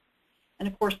is. And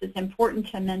of course, it's important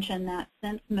to mention that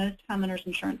since most homeowners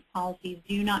insurance policies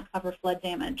do not cover flood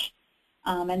damage,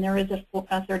 and there is a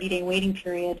 30-day waiting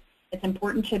period, it's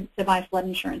important to buy flood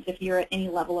insurance if you're at any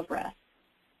level of risk.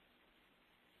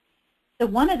 So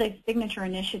one of the signature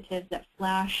initiatives that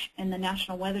Flash and the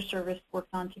National Weather Service worked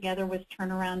on together was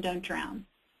Turn Around, Don't Drown.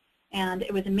 And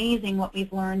it was amazing what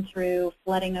we've learned through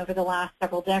flooding over the last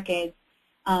several decades.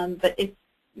 But it's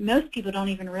most people don't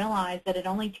even realize that it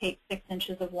only takes 6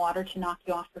 inches of water to knock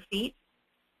you off your feet.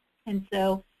 And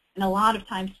so, and a lot of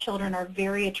times children are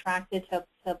very attracted to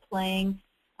playing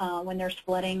when there's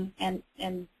flooding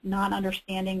and not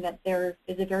understanding that there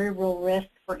is a very real risk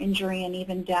for injury and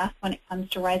even death when it comes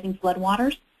to rising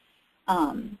floodwaters.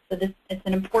 So it's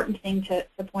an important thing to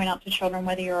point out to children,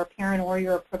 whether you're a parent or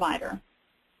you're a provider.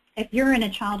 If you're in a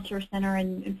child care center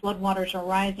and floodwaters are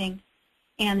rising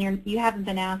and you haven't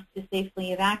been asked to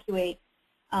safely evacuate,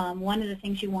 one of the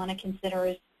things you want to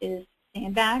consider is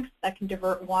sandbags that can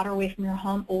divert water away from your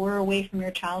home or away from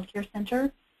your child care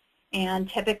center. And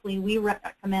typically we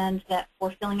recommend that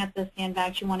for filling up those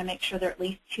sandbags, you want to make sure they're at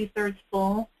least 2/3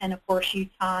 full, and of course you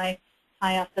tie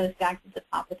off those bags at the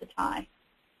top with a tie.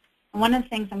 And one of the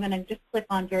things I'm going to just click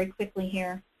on very quickly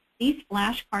here, these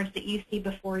flashcards that you see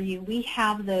before you, we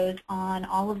have those on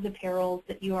all of the perils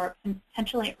that you are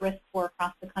potentially at risk for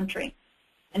across the country.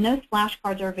 And those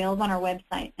flashcards are available on our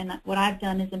website. And what I've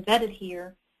done is embedded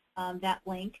here that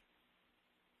link.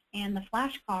 And the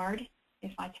flashcard,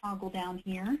 if I toggle down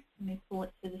here, let me pull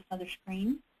it to this other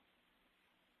screen.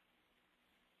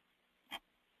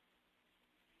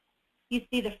 You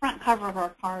see the front cover of our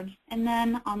cards, and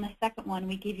then on the second one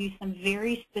we give you some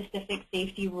very specific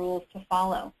safety rules to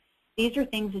follow. These are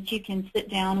things that you can sit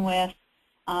down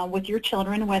with your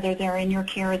children, whether they're in your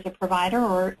care as a provider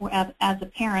or as a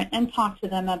parent, and talk to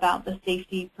them about the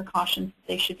safety precautions that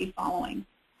they should be following.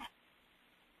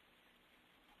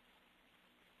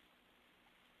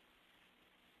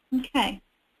 Okay.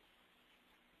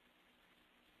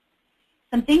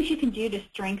 Some things you can do to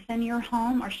strengthen your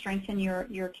home or strengthen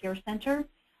your care center.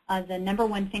 The number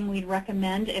one thing we'd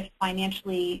recommend, if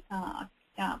financially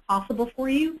possible for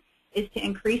you, is to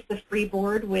increase the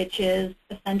freeboard, which is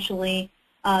essentially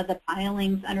the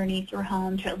pilings underneath your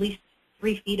home to at least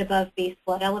 3 feet above base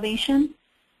flood elevation.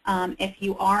 If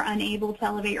you are unable to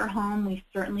elevate your home, we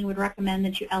certainly would recommend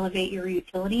that you elevate your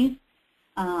utilities.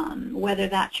 Whether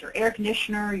that's your air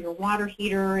conditioner, your water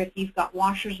heater, if you've got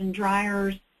washers and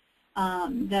dryers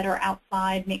that are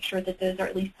outside, make sure that those are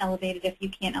at least elevated if you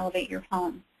can't elevate your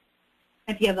home.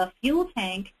 If you have a fuel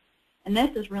tank, and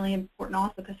this is really important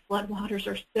also because floodwaters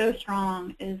are so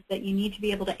strong, is that you need to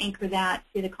be able to anchor that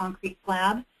to the concrete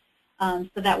slab so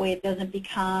that way it doesn't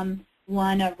become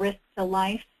a risk to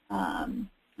life, an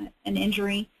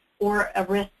injury, or a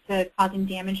risk to causing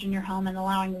damage in your home and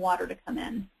allowing water to come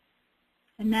in.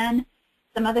 And then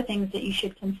some other things that you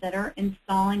should consider,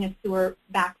 installing a sewer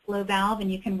backflow valve,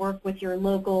 and you can work with your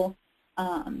local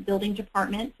building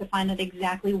department to find out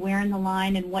exactly where in the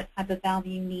line and what type of valve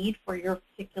you need for your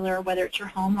particular, whether it's your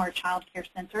home or a child care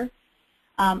center.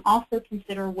 Also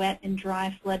consider wet and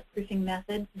dry flood proofing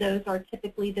methods. Those are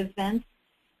typically the vents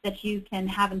that you can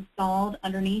have installed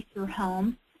underneath your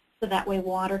home so that way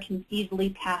water can easily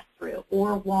pass through,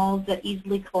 or walls that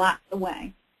easily collapse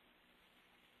away.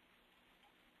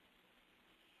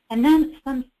 And then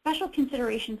some special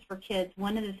considerations for kids.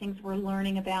 One of the things we're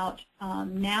learning about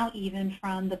now, even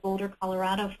from the Boulder,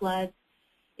 Colorado floods,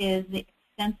 is the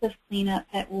extensive cleanup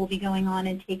that will be going on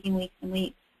and taking weeks and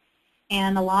weeks.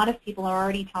 And a lot of people are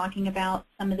already talking about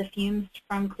some of the fumes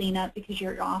from cleanup because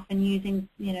you're often using,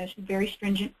 very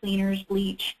stringent cleaners,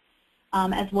 bleach,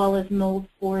 as well as mold,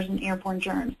 spores, and airborne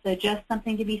germs. So just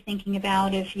something to be thinking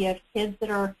about if you have kids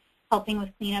that are helping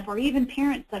with cleanup, or even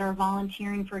parents that are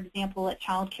volunteering, for example, at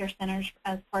child care centers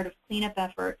as part of cleanup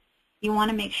effort. You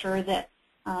want to make sure that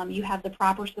you have the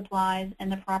proper supplies and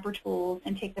the proper tools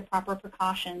and take the proper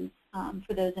precautions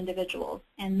for those individuals.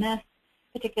 And this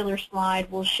particular slide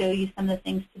will show you some of the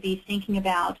things to be thinking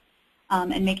about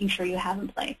and making sure you have in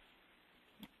place.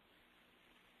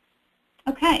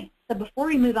 Okay, so before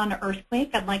we move on to earthquake,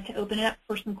 I'd like to open it up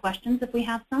for some questions if we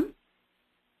have some.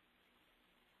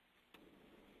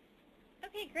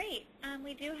 Okay, great.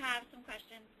 We do have some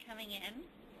questions coming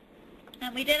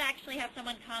in. We did actually have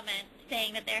someone comment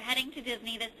saying that they're heading to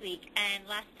Disney this week, and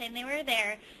last time they were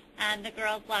there, the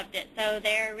girls loved it. So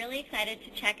they're really excited to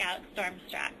check out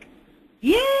Stormstruck.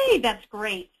 Yay, that's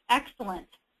great. Excellent.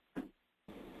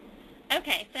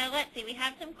 Okay, so let's see. We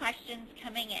have some questions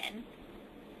coming in.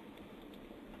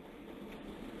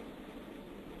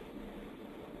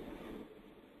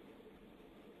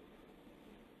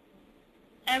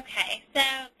 Okay, so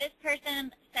this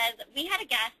person says, we had a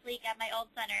gas leak at my old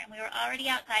center, and we were already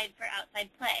outside for outside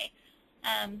play.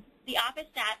 The office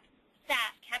staff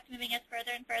kept moving us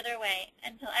further and further away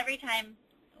until every time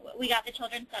we got the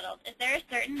children settled. Is there a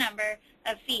certain number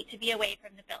of feet to be away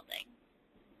from the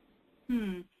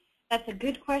building? That's a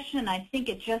good question. I think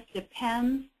it just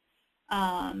depends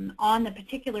on the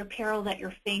particular peril that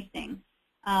you're facing.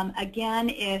 Again,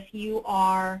 if you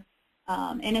are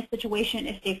in a situation,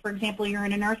 if, say, for example, you're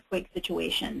in an earthquake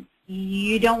situation,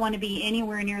 you don't want to be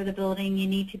anywhere near the building. You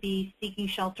need to be seeking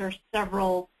shelter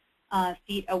several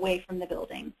feet away from the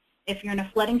building. If you're in a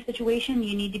flooding situation,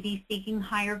 you need to be seeking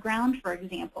higher ground, for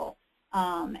example.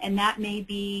 And that may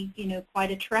be,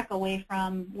 quite a trek away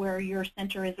from where your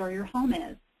center is or your home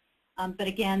is. But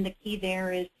again, the key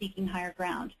there is seeking higher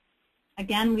ground.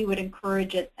 Again, we would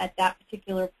encourage it at that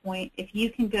particular point. If you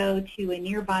can go to a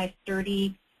nearby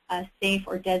sturdy, safe,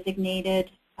 or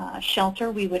designated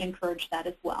shelter, we would encourage that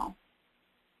as well.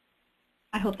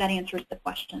 I hope that answers the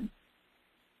question.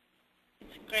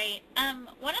 Great.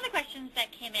 One of the questions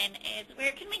that came in is,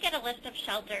 where can we get a list of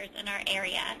shelters in our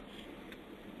area?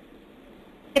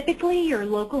 Typically, your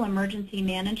local emergency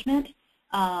management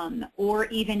or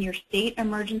even your state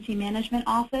emergency management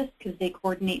office, because they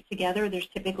coordinate together. There's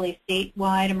typically a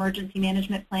statewide emergency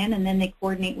management plan, and then they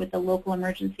coordinate with the local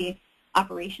emergency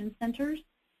operations centers.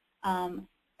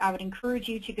 I would encourage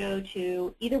you to go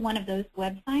to either one of those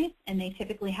websites, and they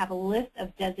typically have a list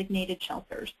of designated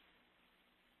shelters.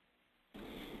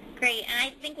 Great, and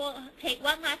I think we'll take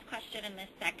one last question in this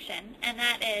section, and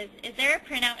that is there a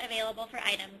printout available for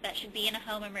items that should be in a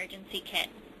home emergency kit?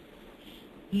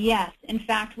 Yes, in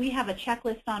fact, we have a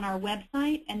checklist on our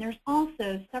website, and there's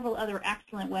also several other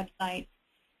excellent websites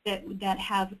that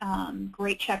have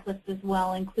great checklists as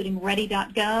well, including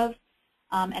ready.gov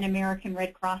and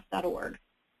AmericanRedCross.org.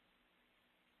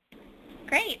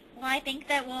 Great. Well, I think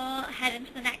that we'll head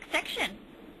into the next section.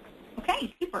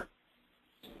 Okay, super.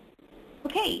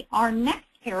 Okay, our next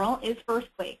peril is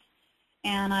earthquake.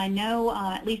 And I know,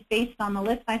 at least based on the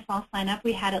list I saw sign up,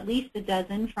 we had at least a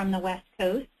dozen from the West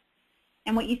Coast.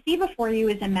 And what you see before you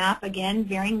is a map, again,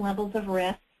 varying levels of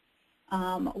risk,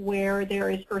 where there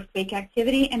is earthquake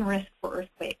activity and risk for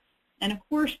earthquakes. And of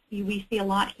course, we see a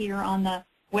lot here on the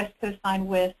West Coast side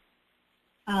with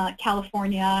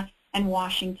California and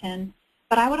Washington.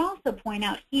 But I would also point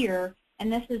out here,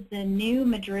 and this is the new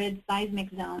Madrid seismic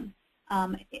zone,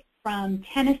 from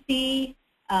Tennessee,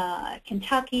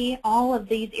 Kentucky, all of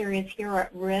these areas here are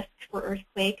at risk for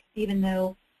earthquakes, even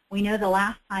though we know the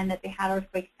last time that they had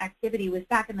earthquake activity was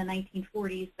back in the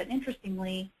 1940s. But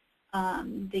interestingly,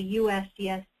 the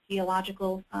USGS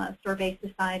Geological Survey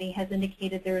Society has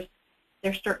indicated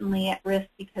they're certainly at risk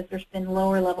because there's been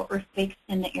lower level earthquakes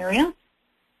in the area.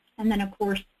 And then, of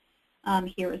course,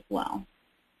 here as well.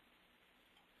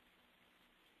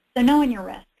 So knowing your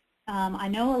risk. I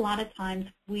know a lot of times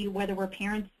whether we're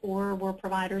parents or we're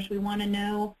providers, we want to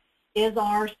know, is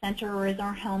our center or is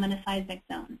our home in a seismic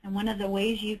zone? And one of the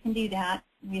ways you can do that,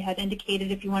 we had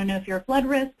indicated if you want to know if you're a flood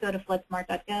risk, go to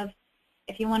floodsmart.gov.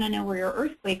 If you want to know where your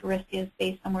earthquake risk is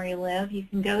based on where you live, you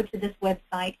can go to this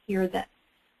website here that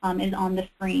is on the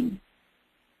screen.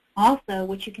 Also,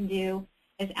 what you can do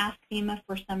is ask FEMA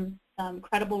for some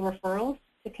credible referrals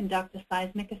to conduct a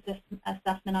seismic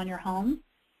assessment on your home.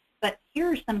 But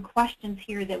here are some questions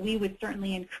here that we would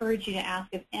certainly encourage you to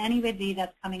ask of anybody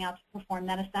that's coming out to perform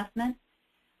that assessment.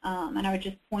 And I would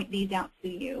just point these out to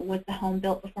you. Was the home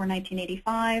built before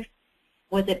 1985?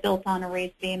 Was it built on a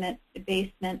raised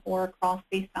basement or a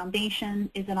crawl-space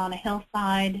foundation? Is it on a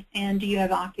hillside? And do you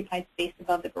have occupied space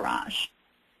above the garage?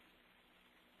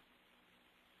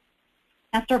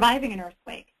 Now, surviving an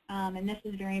earthquake. And this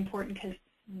is very important because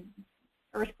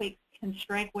earthquakes can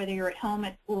strike whether you're at home,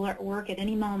 at school, or at work at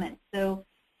any moment. So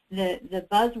the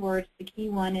buzzwords, the key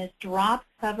one is drop,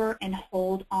 cover, and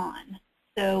hold on.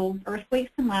 So earthquakes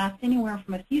can last anywhere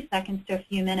from a few seconds to a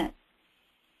few minutes,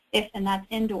 and that's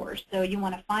indoors. So you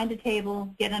want to find a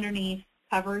table, get underneath,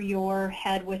 cover your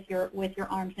head with your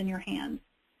arms and your hands.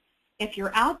 If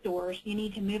you're outdoors, you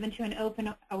need to move into an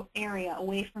open area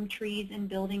away from trees and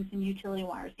buildings and utility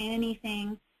wires,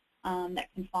 anything that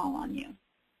can fall on you.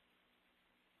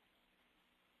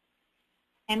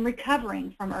 And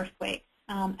recovering from earthquakes.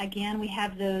 Again, we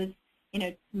have those,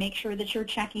 make sure that you're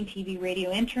checking TV, radio,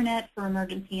 internet for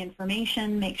emergency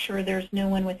information. Make sure there's no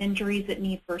one with injuries that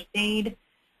need first aid.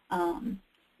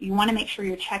 You want to make sure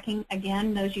you're checking,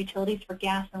 again, those utilities for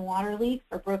gas and water leaks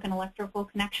or broken electrical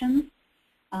connections.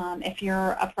 If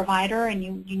you're a provider and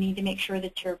you need to make sure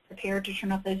that you're prepared to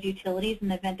turn off those utilities in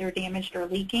the event they're damaged or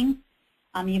leaking.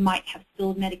 You might have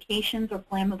spilled medications or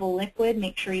flammable liquid.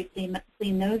 Make sure you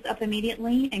clean those up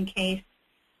immediately in case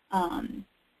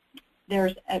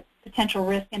there's a potential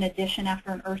risk in addition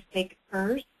after an earthquake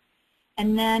occurs.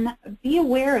 And then be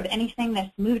aware of anything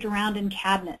that's moved around in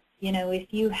cabinets.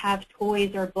 If you have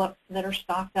toys or books that are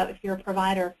stocked up, if you're a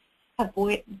provider, have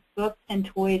books and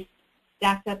toys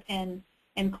stacked up in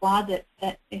closets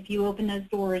that if you open those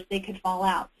doors, they could fall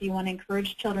out. So you want to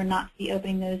encourage children not to be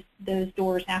opening those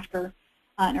doors after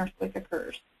an earthquake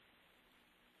occurs.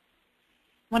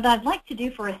 What I'd like to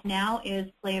do for us now is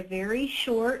play a very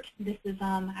short, this is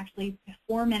actually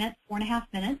 4 minutes, 4.5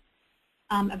 minutes,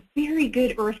 a very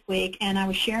good earthquake. And I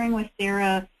was sharing with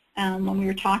Sarah when we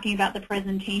were talking about the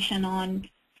presentation on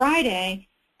Friday,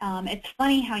 it's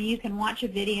funny how you can watch a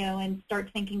video and start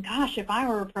thinking, gosh, if I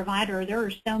were a provider, there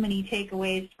are so many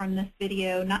takeaways from this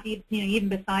video, not even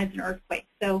besides an earthquake.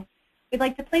 So we'd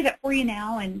like to play that for you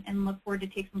now and look forward to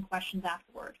take some questions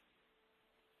afterward.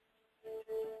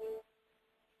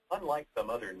 Unlike some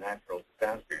other natural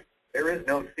disasters, there is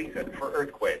no season for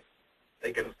earthquakes.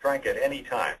 They can strike at any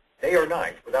time, day or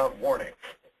night, without warning.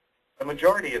 The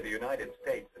majority of the United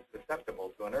States is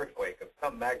susceptible to an earthquake of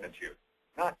some magnitude,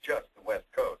 not just the West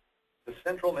Coast. The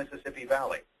central Mississippi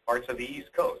Valley, parts of the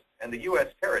East Coast, and the U.S.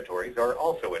 territories are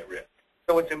also at risk.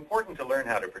 So it's important to learn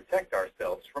how to protect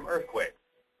ourselves from earthquakes.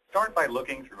 Start by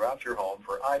looking throughout your home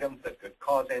for items that could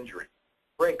cause injury,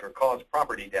 break or cause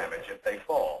property damage if they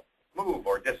fall, move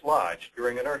or dislodge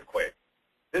during an earthquake.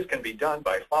 This can be done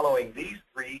by following these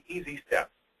 3 easy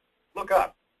steps. Look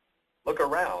up, look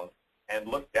around, and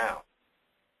look down.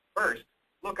 First,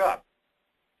 look up.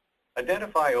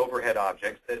 Identify overhead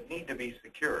objects that need to be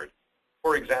secured.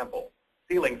 For example,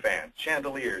 ceiling fans,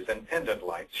 chandeliers, and pendant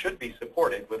lights should be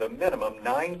supported with a minimum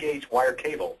 9-gauge wire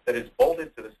cable that is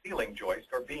bolted to the ceiling joist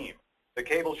or beam. The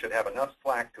cable should have enough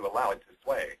slack to allow it to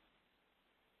sway.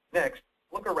 Next,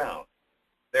 look around.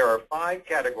 There are 5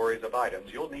 categories of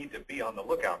items you'll need to be on the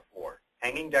lookout for: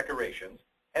 hanging decorations,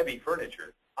 heavy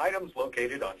furniture, items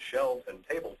located on shelves and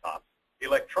tabletops,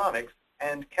 electronics,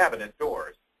 and cabinet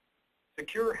doors.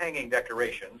 Secure hanging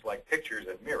decorations like pictures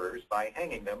and mirrors by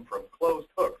hanging them from closed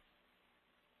hooks.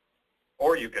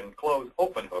 Or you can close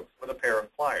open hooks with a pair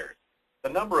of pliers. The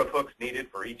number of hooks needed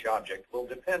for each object will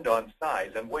depend on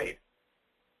size and weight.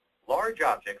 Large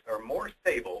objects are more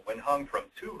stable when hung from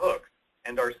 2 hooks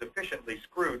and are sufficiently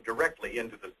screwed directly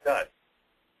into the stud.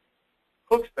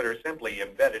 Hooks that are simply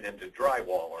embedded into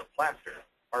drywall or plaster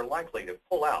are likely to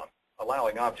pull out,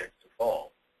 allowing objects to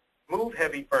fall. Move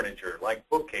heavy furniture like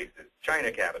bookcases,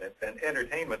 china cabinets, and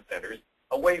entertainment centers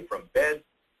away from beds,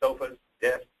 sofas,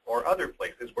 desks, or other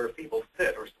places where people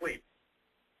sit or sleep.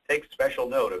 Take special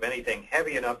note of anything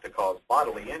heavy enough to cause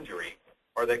bodily injury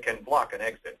or that can block an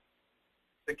exit.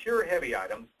 Secure heavy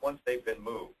items once they've been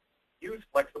moved. Use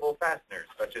flexible fasteners,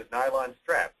 such as nylon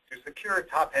straps, to secure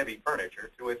top-heavy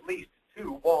furniture to at least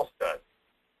 2 wall studs.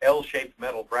 L-shaped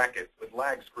metal brackets with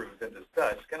lag screws into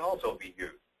studs can also be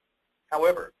used.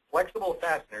 However, flexible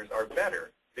fasteners are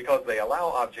better because they allow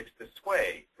objects to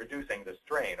sway, reducing the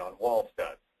strain on wall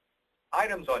studs.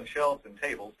 Items on shelves and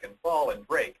tables can fall and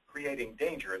break, creating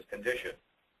dangerous conditions.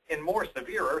 In more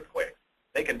severe earthquakes,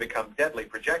 they can become deadly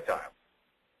projectiles.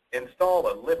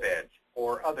 Install a lip edge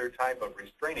or other type of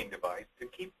restraining device to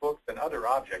keep books and other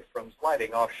objects from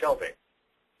sliding off shelving.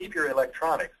 Keep your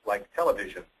electronics like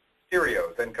televisions,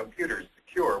 stereos, and computers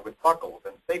secure with buckles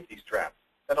and safety straps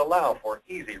that allow for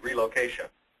easy relocation.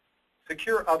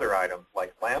 Secure other items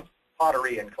like lamps,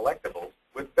 pottery, and collectibles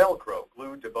with Velcro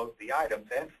glued to both the items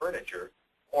and furniture,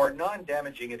 or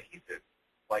non-damaging adhesives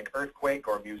like earthquake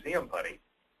or museum putty,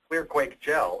 clearquake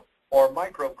gel, or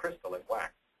microcrystalline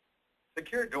wax.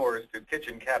 Secure doors to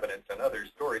kitchen cabinets and other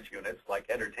storage units like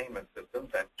entertainment systems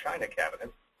and china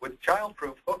cabinets with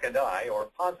child-proof hook and eye or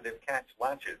positive catch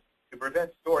latches to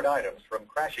prevent stored items from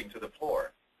crashing to the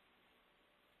floor.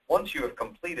 Once you have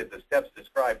completed the steps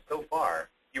described so far,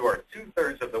 you are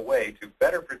 2/3 of the way to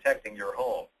better protecting your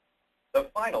home. The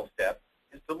final step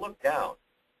is to look down.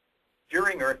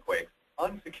 During earthquakes,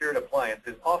 unsecured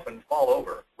appliances often fall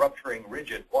over, rupturing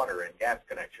rigid water and gas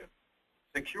connections.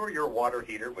 Secure your water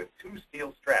heater with 2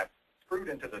 steel straps screwed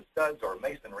into the studs or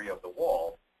masonry of the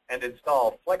wall and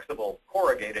install flexible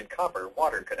corrugated copper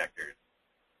water connectors.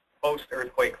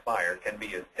 Post-earthquake fire can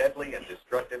be as deadly and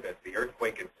destructive as the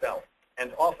earthquake itself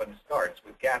and often starts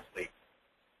with gas leaks.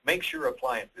 Make sure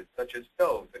appliances such as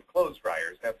stoves and clothes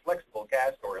dryers have flexible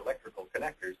gas or electrical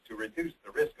connectors to reduce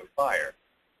the risk of fire.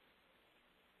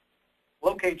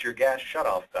 Locate your gas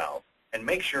shutoff valve and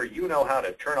make sure you know how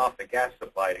to turn off the gas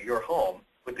supply to your home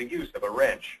with the use of a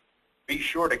wrench. Be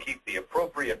sure to keep the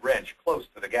appropriate wrench close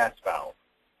to the gas valve.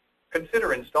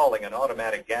 Consider installing an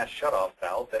automatic gas shutoff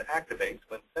valve that activates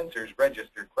when sensors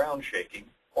register ground shaking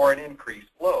or an increased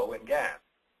flow in gas.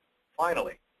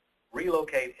 Finally,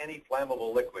 relocate any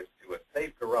flammable liquids to a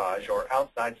safe garage or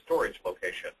outside storage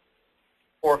location.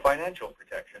 For financial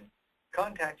protection,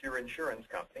 contact your insurance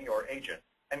company or agent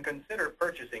and consider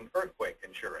purchasing earthquake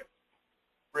insurance.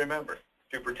 Remember,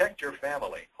 to protect your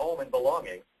family, home, and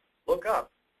belongings, look up,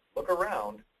 look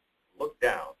around, look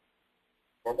down.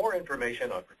 For more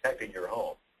information on protecting your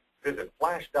home, Visit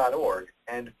flash.org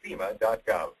and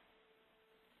FEMA.gov.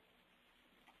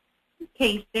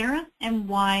 Okay, Sarah, and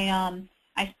why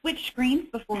I switched screens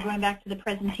before going back to the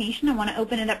presentation, I want to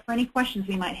open it up for any questions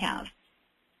we might have.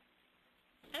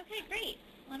 Okay, great.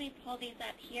 Let me pull these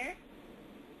up here.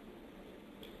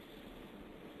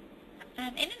 In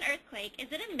an earthquake,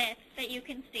 is it a myth that you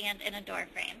can stand in a door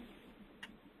frame?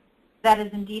 That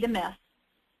is indeed a myth.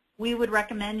 We would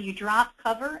recommend you drop,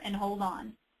 cover, and hold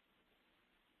on.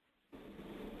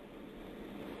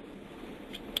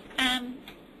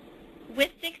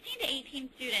 With 16 to 18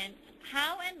 students,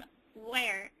 how and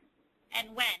where and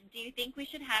when do you think we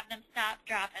should have them stop,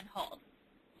 drop, and hold?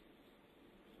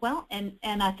 Well, and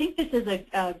I think this is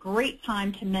a great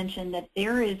time to mention that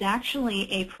there is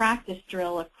actually a practice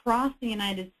drill across the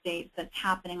United States that's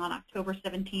happening on October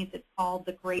 17th. It's called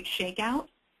the Great Shakeout,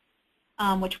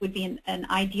 which would be an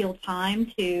ideal time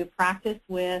to practice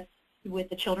with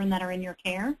the children that are in your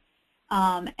care.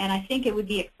 And I think it would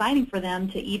be exciting for them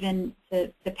to even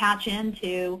to patch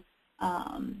into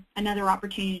another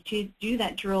opportunity to do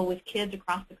that drill with kids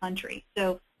across the country.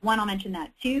 So one, I'll mention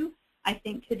that. Two, I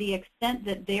think to the extent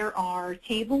that there are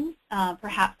tables,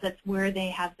 perhaps that's where they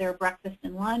have their breakfast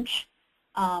and lunch,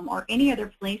 or any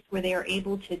other place where they are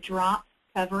able to drop,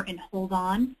 cover, and hold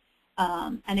on.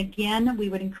 And again, we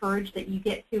would encourage that you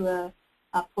get to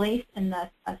a place a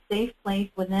safe place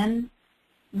within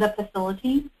the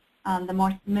facility. The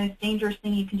most dangerous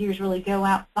thing you can do is really go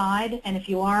outside, and if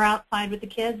you are outside with the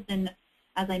kids, then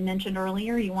as I mentioned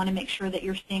earlier, you want to make sure that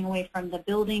you're staying away from the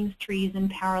buildings, trees,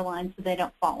 and power lines so they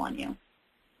don't fall on you.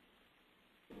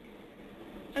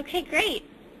 Okay, great.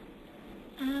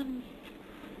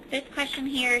 This question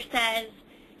here says,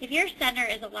 if your center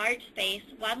is a large space,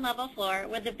 one level floor,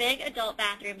 would the big adult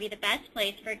bathroom be the best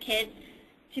place for kids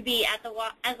to be at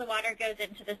as the water goes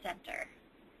into the center?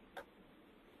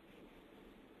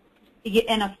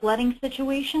 In a flooding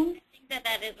situation? I think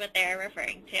that is what they're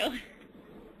referring to.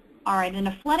 All right, in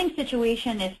a flooding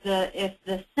situation, if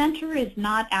the center is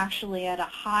not actually at a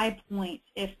high point,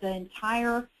 if the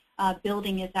entire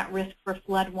building is at risk for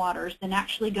flood waters, then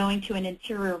actually going to an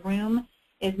interior room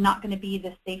is not going to be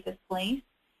the safest place.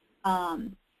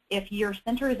 If your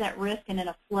center is at risk and in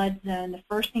a flood zone, the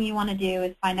first thing you want to do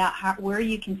is find out where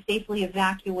you can safely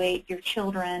evacuate your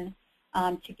children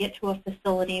to get to a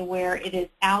facility where it is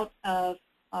out of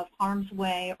harm's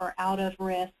way or out of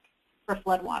risk for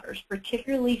floodwaters,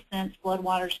 particularly since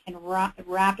floodwaters can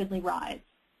rapidly rise.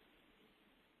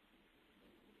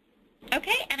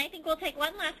 Okay, and I think we'll take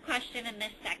one last question in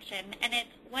this section, and it's,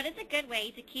 what is a good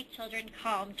way to keep children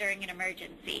calm during an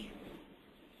emergency?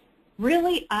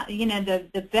 Really, you know,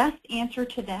 the best answer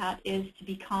to that is to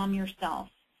be calm yourself.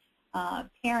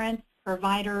 Parents,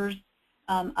 providers,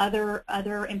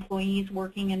 other employees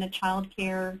working in a child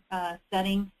care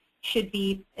setting should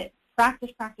be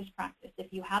practice, practice, practice. If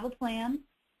you have a plan,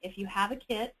 if you have a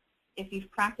kit, if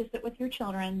you've practiced it with your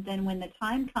children, then when the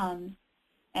time comes,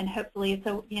 and hopefully it's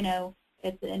a, you know,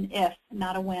 it's an if,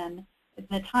 not a when. If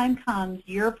the time comes,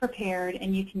 you're prepared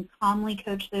and you can calmly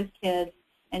coach those kids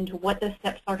into what the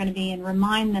steps are going to be and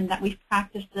remind them that we've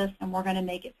practiced this and we're going to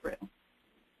make it through.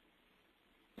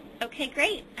 Okay,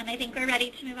 great. And I think we're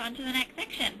ready to move on to the next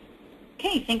section.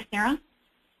 Okay, thanks, Sarah.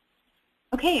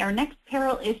 Okay, our next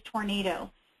peril is tornado.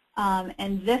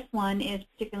 And this one is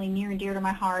particularly near and dear to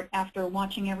my heart after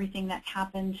watching everything that's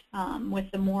happened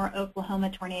with the Moore, Oklahoma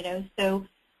tornadoes. So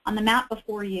on the map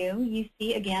before you, you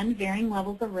see, again, varying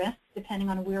levels of risk depending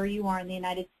on where you are in the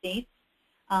United States.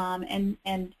 And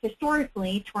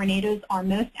historically, tornadoes are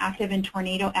most active in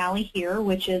Tornado Alley here,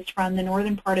 which is from the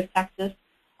northern part of Texas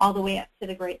all the way up to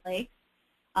the Great Lakes.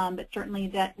 But certainly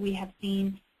that we have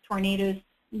seen tornadoes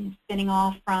spinning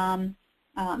off from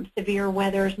severe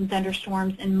weathers and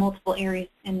thunderstorms in multiple areas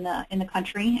in the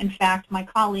country. In fact, my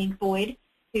colleague Boyd,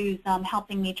 who's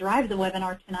helping me drive the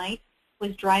webinar tonight,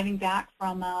 was driving back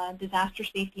from a Disaster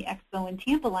Safety Expo in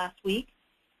Tampa last week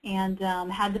and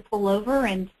had to pull over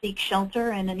and seek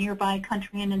shelter in a nearby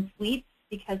country inn and suites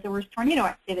because there was tornado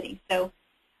activity. So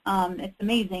it's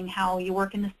amazing how you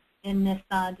work in this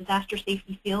disaster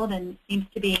safety field, and it seems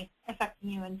to be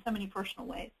affecting you in so many personal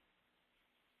ways.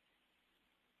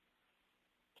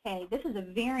 Okay, this is a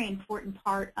very important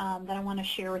part that I want to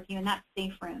share with you, and that's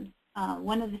safe rooms.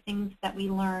 One of the things that we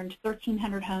learned,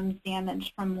 1,300 homes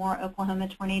damaged from Moore, Oklahoma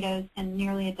tornadoes, and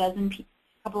nearly a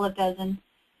couple of dozen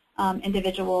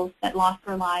individuals that lost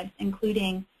their lives,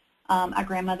 including a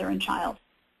grandmother and child.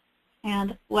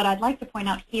 And what I'd like to point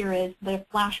out here is the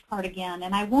flashcard again,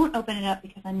 and I won't open it up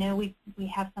because I know we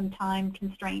have some time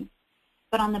constraints.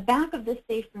 But on the back of this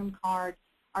safe room card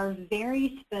are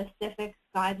very specific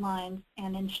guidelines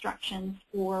and instructions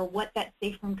for what that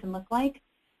safe room can look like,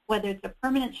 whether it's a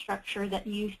permanent structure that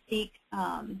you seek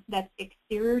that's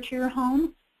exterior to your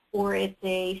home, or it's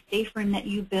a safe room that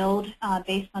you build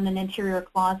based on an interior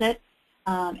closet,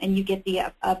 and you get the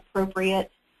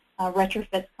appropriate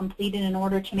retrofits completed in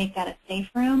order to make that a safe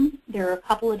room. There are a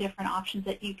couple of different options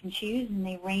that you can choose, and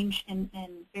they range and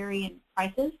vary in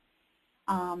prices.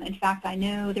 In fact, I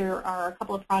know there are a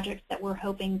couple of projects that we're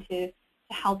hoping to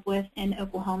help with in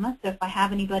Oklahoma. So if I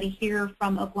have anybody here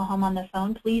from Oklahoma on the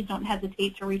phone, please don't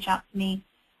hesitate to reach out to me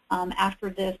after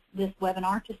this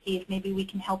webinar to see if maybe we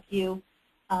can help you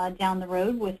down the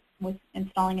road with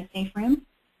installing a safe room.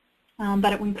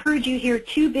 But I would encourage you here,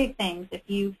 two big things. If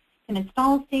you can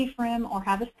install a safe room or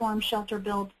have a storm shelter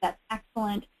built, that's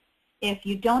excellent. If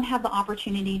you don't have the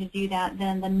opportunity to do that,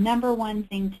 then the number one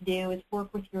thing to do is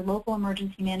work with your local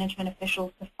emergency management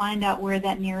officials to find out where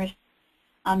that nearest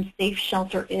safe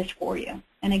shelter is for you.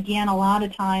 And again, a lot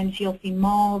of times you'll see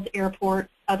malls, airports,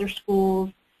 other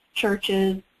schools,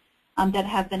 churches that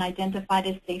have been identified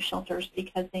as safe shelters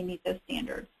because they meet those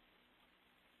standards.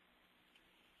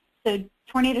 So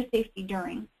tornado safety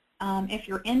during. If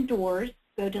you're indoors,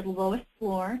 go to the lowest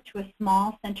floor to a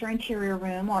small center interior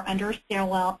room or under a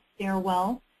stairwell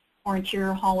or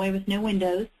interior hallway with no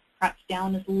windows. Crouch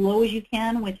down as low as you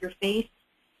can with your face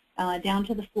down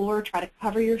to the floor. Try to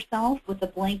cover yourself with a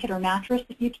blanket or mattress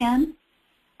if you can.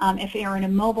 If you're in a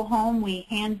mobile home, we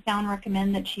hands down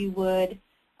recommend that you would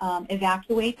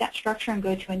evacuate that structure and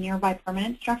go to a nearby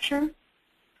permanent structure.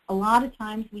 A lot of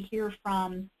times we hear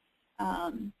from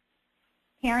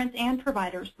parents and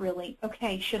providers, really,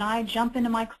 okay, should I jump into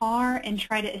my car and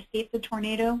try to escape the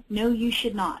tornado? No, you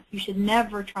should not. You should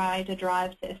never try to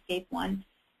drive to escape one.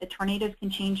 The tornadoes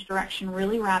can change direction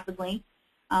really rapidly.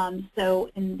 So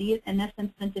in this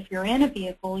instance, if you're in a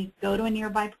vehicle, you go to a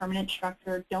nearby permanent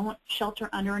structure. Don't shelter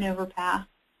under an overpass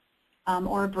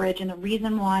or a bridge. And the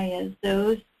reason why is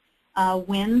those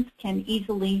winds can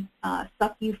easily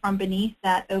suck you from beneath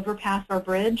that overpass or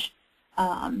bridge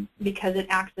because it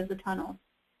acts as a tunnel.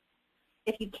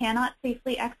 If you cannot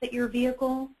safely exit your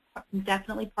vehicle,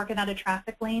 definitely park it out of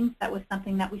traffic lanes. That was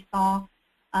something that we saw.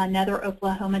 Another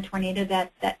Oklahoma tornado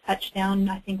that touched down,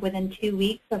 I think, within 2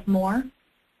 weeks or more.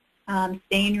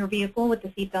 Stay in your vehicle with the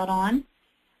seatbelt on.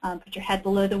 Put your head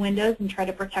below the windows and try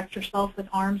to protect yourself with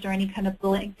arms or any kind of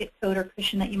blanket coat or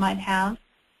cushion that you might have.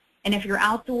 And if you're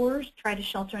outdoors, try to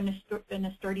shelter in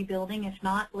a sturdy building. If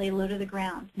not, lay low to the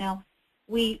ground. Now,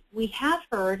 we have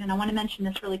heard, and I want to mention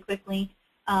this really quickly,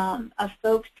 of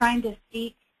folks trying to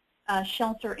seek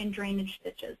shelter in drainage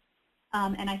ditches.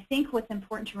 And I think what's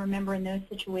important to remember in those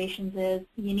situations is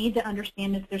you need to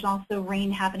understand if there's also rain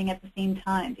happening at the same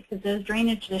time, because those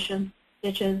drainage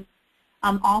ditches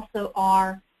also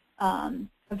are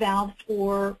valves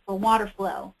for water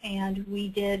flow. And we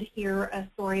did hear a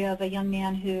story of a young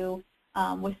man who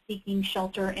was seeking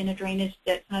shelter in a drainage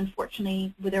ditch, and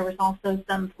unfortunately there was also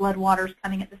some flood waters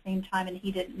coming at the same time and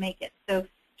he didn't make it. So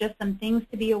just some things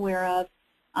to be aware of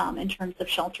in terms of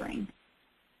sheltering.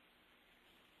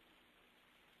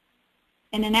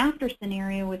 In an after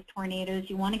scenario with tornadoes,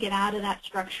 you want to get out of that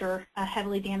structure, a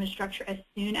heavily damaged structure, as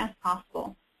soon as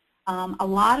possible. A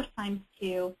lot of times,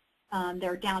 too,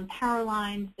 there are down power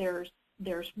lines,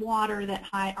 there's water that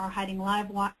are hiding live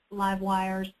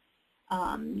wires.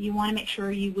 You want to make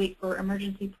sure you wait for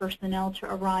emergency personnel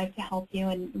to arrive to help you,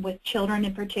 and with children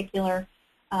in particular,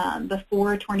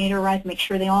 before a tornado arrives, make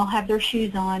sure they all have their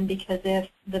shoes on, because if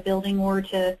the building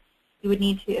you would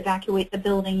need to evacuate the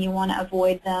building, you want to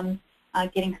avoid them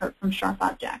getting hurt from sharp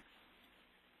objects.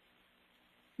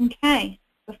 Okay,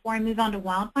 before I move on to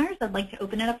wildfires, I'd like to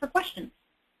open it up for questions.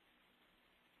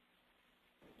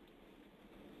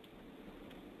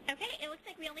 Okay, it looks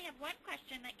like we only have one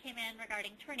question that came in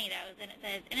regarding tornadoes, and it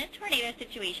says, in a tornado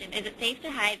situation, is it safe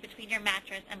to hide between your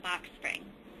mattress and box spring?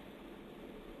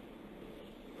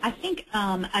 I think,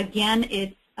 again,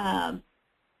 it's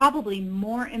probably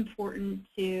more important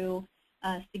to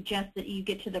suggest that you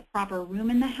get to the proper room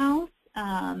in the house.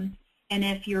 And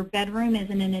if your bedroom is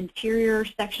in an interior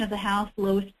section of the house,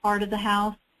 lowest part of the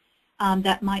house,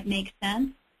 that might make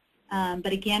sense.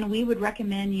 But again, we would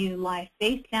recommend you lie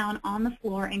face down on the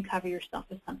floor and cover yourself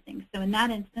with something. So in that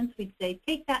instance, we'd say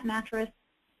take that mattress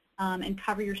and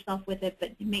cover yourself with it,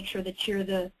 but make sure that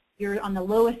you're on the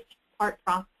lowest part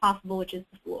possible, which is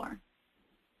the floor.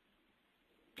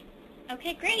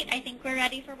 Okay, great. I think we're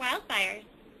ready for wildfires.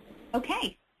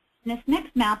 Okay. And this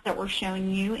next map that we're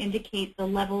showing you indicates the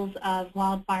levels of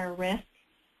wildfire risk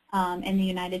in the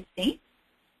United States.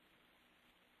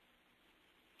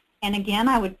 And again,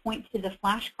 I would point to the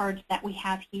flashcards that we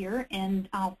have here, and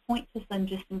I'll point to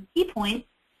some key points.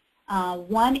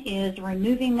 One is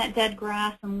removing that dead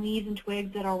grass and leaves and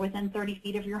twigs that are within 30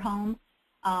 feet of your home,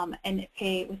 and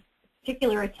pay with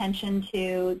particular attention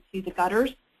to the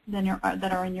gutters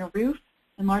that are in your roof,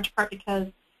 in large part because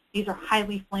these are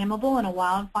highly flammable in a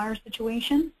wildfire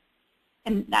situation,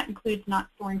 and that includes not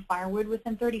storing firewood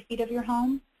within 30 feet of your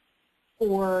home.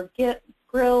 For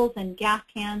grills and gas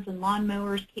cans and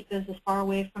lawnmowers, keep those as far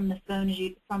away from the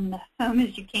home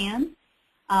as you can.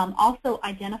 Also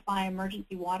identify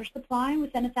emergency water supply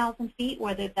within 1,000 feet,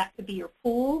 whether that could be your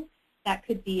pool, that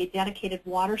could be a dedicated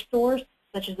water source,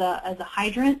 such as a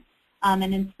hydrant.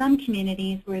 And in some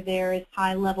communities where there is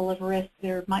high level of risk,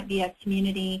 there might be a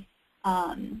community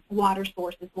water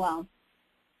source as well.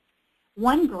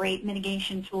 One great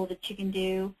mitigation tool that you can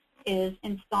do is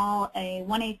install a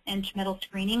 1/8 inch metal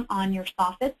screening on your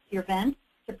soffits, your vents,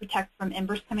 to protect from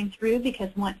embers coming through, because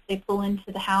once they pull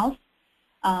into the house,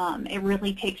 it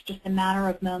really takes just a matter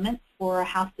of moments for a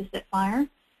house to set fire.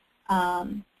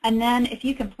 And then if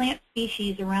you can plant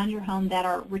species around your home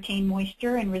that retain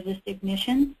moisture and resist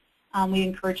ignition, we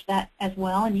encourage that as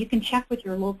well. And you can check with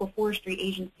your local forestry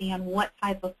agency on what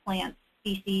type of plant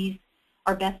species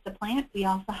are best to plant. We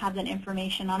also have that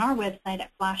information on our website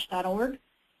at flash.org,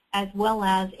 as well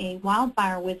as a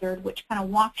wildfire wizard, which kind of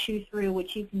walks you through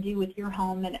what you can do with your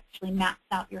home and actually maps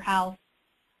out your house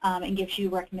and gives you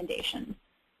recommendations.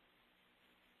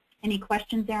 Any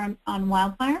questions there on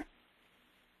wildfire?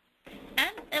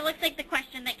 It looks like the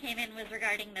question that came in was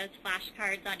regarding those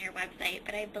flashcards on your website,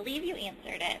 but I believe you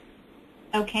answered it.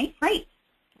 Okay, great.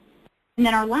 And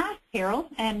then our last peril,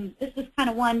 and this is kind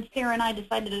of one Sarah and I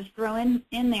decided to throw in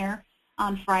there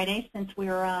on Friday since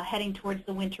we're heading towards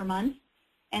the winter months,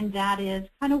 and that is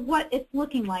kind of what it's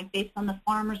looking like based on the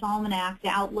Farmer's Almanac, the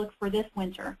outlook for this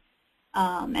winter.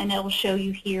 And it will show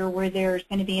you here where there's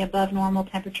going to be above normal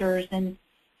temperatures and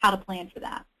how to plan for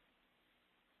that.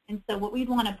 And so what we'd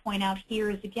want to point out here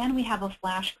is, again, we have a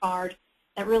flashcard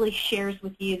that really shares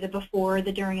with you the before,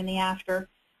 the during, and the after.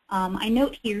 I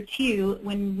note here, too,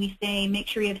 when we say make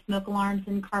sure you have smoke alarms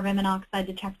and carbon monoxide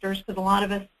detectors, because a lot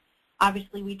of us,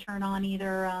 obviously, we turn on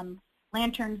either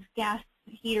lanterns, gas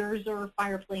heaters, or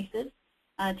fireplaces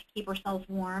to keep ourselves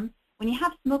warm. When you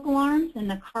have smoke alarms and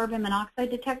the carbon monoxide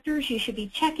detectors, you should be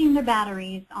checking the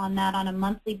batteries on that on a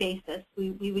monthly basis.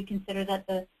 We would consider that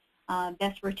the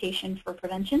best rotation for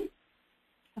prevention.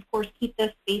 Of course, keep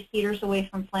those space heaters away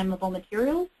from flammable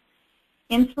materials.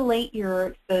 Insulate your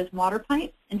exposed water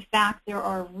pipes. In fact, there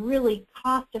are really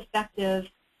cost-effective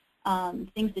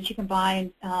things that you can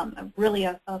buy, really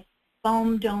a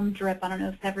foam dome drip. I don't know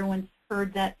if everyone's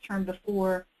heard that term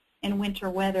before in winter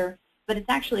weather, but it's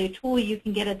actually a tool you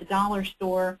can get at the dollar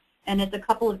store, and it's a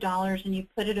couple of dollars, and you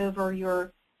put it over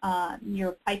your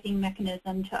piping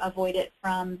mechanism to avoid it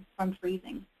from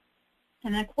freezing.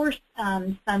 And of course,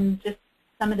 some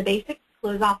of the basics,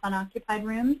 close off unoccupied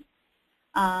rooms.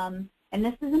 And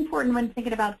this is important when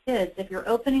thinking about kids. If you're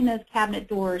opening those cabinet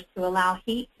doors to allow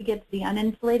heat to get to the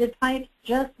uninsulated pipes,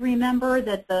 just remember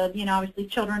that obviously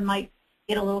children might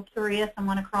get a little curious and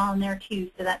want to crawl in there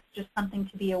too. So that's just something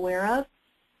to be aware of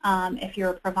if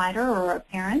you're a provider or a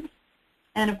parent.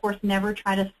 And of course, never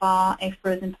try to thaw a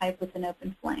frozen pipe with an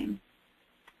open flame.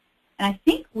 And I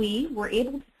think we were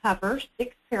able to cover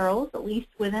 6 perils, at least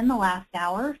within the last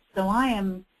hour. So I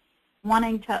am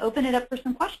wanting to open it up for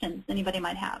some questions anybody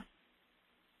might have.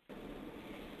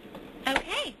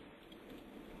 Okay.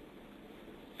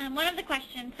 One of the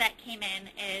questions that came in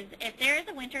is, if there is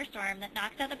a winter storm that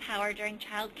knocks out the power during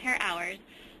child care hours,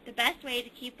 the best way to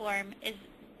keep warm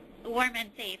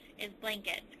and safe is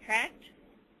blankets, correct?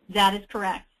 That is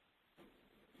correct.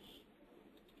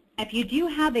 If you do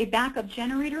have a backup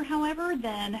generator, however,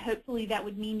 then hopefully that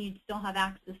would mean you'd still have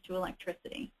access to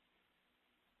electricity.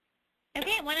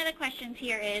 Okay, one of the questions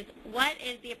here is, what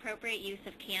is the appropriate use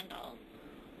of candles?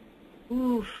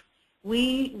 Oof.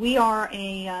 We are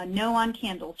a no on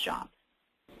candles shop.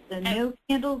 So no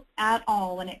candles at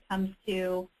all when it comes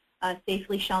to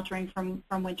safely sheltering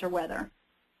from winter weather.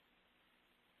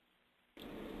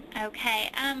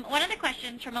 Okay. One of the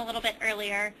questions from a little bit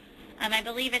earlier, I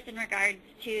believe it's in regards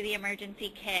to the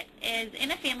emergency kit, is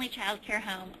in a family child care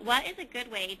home, what is a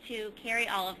good way to carry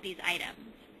all of these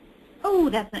items? Oh,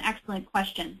 that's an excellent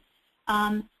question.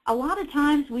 A lot of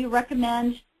times we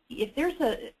recommend, if there's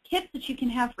a kit that you can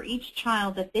have for each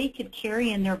child that they could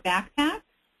carry in their backpack,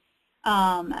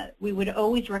 we would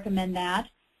always recommend that.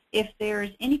 If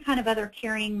there's any kind of other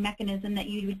carrying mechanism that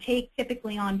you would take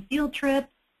typically on field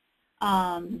trips,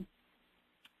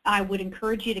 I would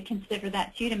encourage you to consider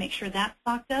that too, to make sure that's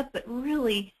stocked up. But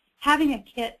really, having a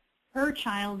kit per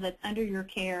child that's under your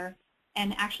care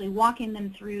and actually walking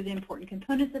them through the important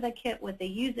components of that kit, what they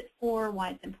use it for, why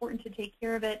it's important to take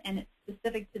care of it, and it's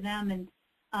specific to them. And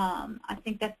I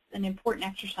think that's an important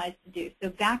exercise to do. So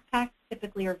backpacks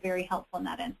typically are very helpful in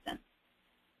that instance.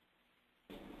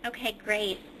 Okay,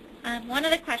 great. One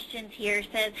of the questions here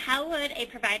says, how would a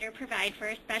provider provide for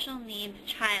a special needs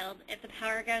child if the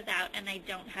power goes out and they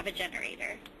don't have a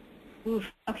generator? Oof,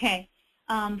 okay.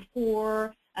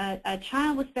 For a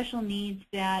child with special needs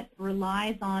that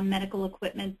relies on medical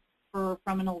equipment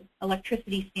from an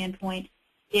electricity standpoint,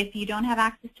 if you don't have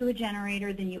access to a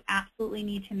generator, then you absolutely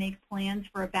need to make plans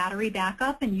for a battery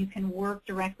backup, and you can work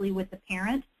directly with the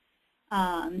parent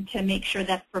to make sure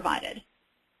that's provided.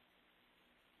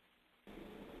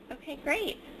 Okay,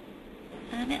 great.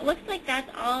 It looks like that's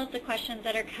all of the questions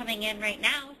that are coming in right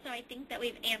now, so I think that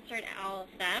we've answered all of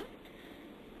them.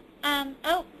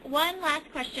 Oh, one last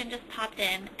question just popped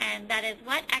in, and that is,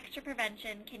 what extra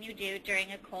prevention can you do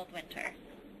during a cold winter?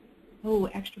 Oh,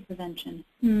 extra prevention.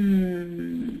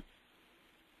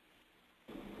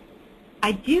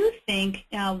 I do think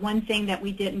one thing that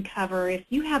we didn't cover, if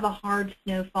you have a hard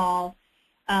snowfall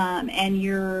and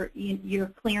you're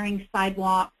clearing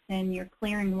sidewalks and you're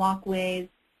clearing walkways,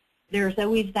 there's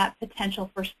always that potential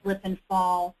for slip and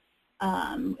fall,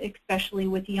 especially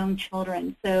with young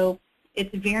children. So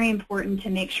it's very important to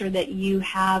make sure that you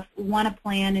have, one, a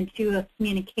plan, and two, a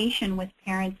communication with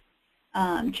parents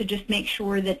to just make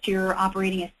sure that you're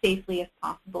operating as safely as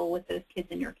possible with those kids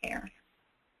in your care.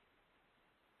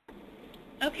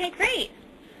 Okay, great.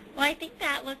 Well, I think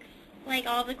that looks like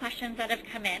all the questions that have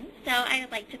come in. So I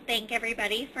would like to thank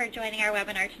everybody for joining our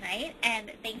webinar tonight,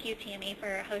 and thank you, Tammy,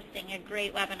 for hosting a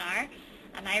great webinar.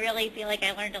 I really feel like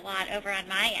I learned a lot over on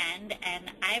my end,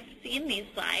 and I've seen these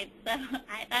slides, so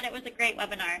I thought it was a great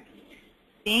webinar.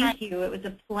 Thank you. It was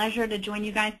a pleasure to join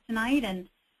you guys tonight, and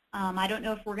I don't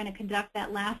know if we're going to conduct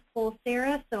that last poll,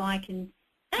 Sarah, so I can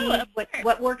see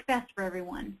what worked best for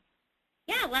everyone.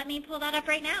 Yeah, let me pull that up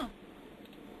right now.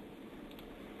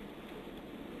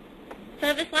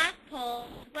 So this last poll,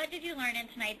 what did you learn in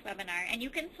tonight's webinar? And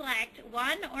you can select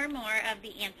one or more of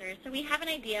the answers so we have an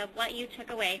idea of what you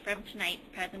took away from tonight's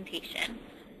presentation.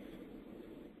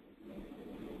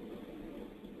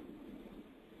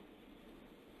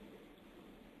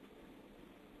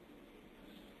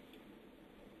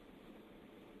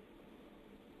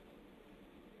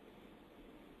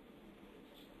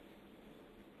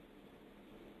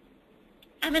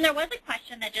 And there was a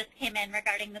question that just came in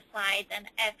regarding the slides and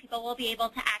if people will be able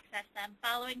to access them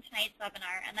following tonight's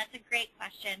webinar, and that's a great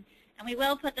question. And we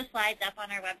will put the slides up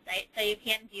on our website so you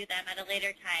can view them at a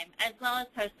later time, as well as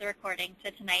post the recording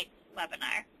to tonight's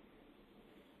webinar.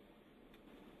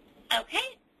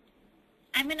 Okay,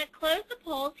 I'm going to close the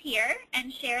polls here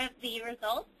and share the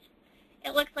results.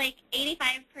 It looks like 85%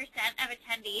 of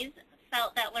attendees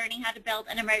felt that learning how to build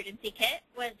an emergency kit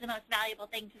was the most valuable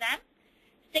thing to them.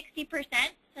 60%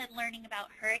 said learning about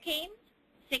hurricanes,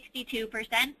 62%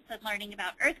 said learning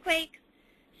about earthquakes,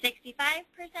 65%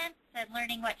 said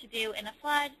learning what to do in a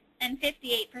flood, and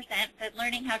 58% said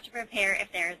learning how to prepare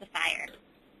if there is a fire.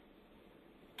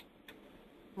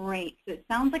 Great. So it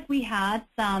sounds like we had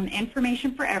some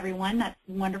information for everyone. That's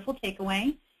a wonderful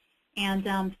takeaway.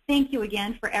 And thank you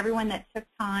again for everyone that took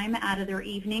time out of their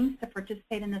evenings to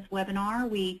participate in this webinar.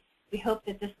 We hope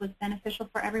that this was beneficial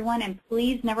for everyone, and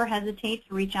please never hesitate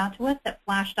to reach out to us at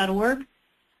flash.org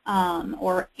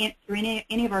or through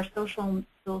any of our social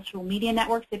media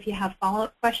networks. If you have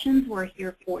follow-up questions, we're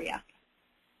here for you.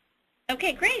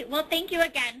 Okay, great. Well, thank you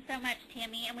again so much,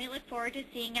 Tammy, and we look forward to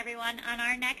seeing everyone on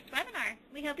our next webinar.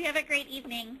 We hope you have a great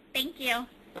evening. Thank you.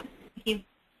 Thank you.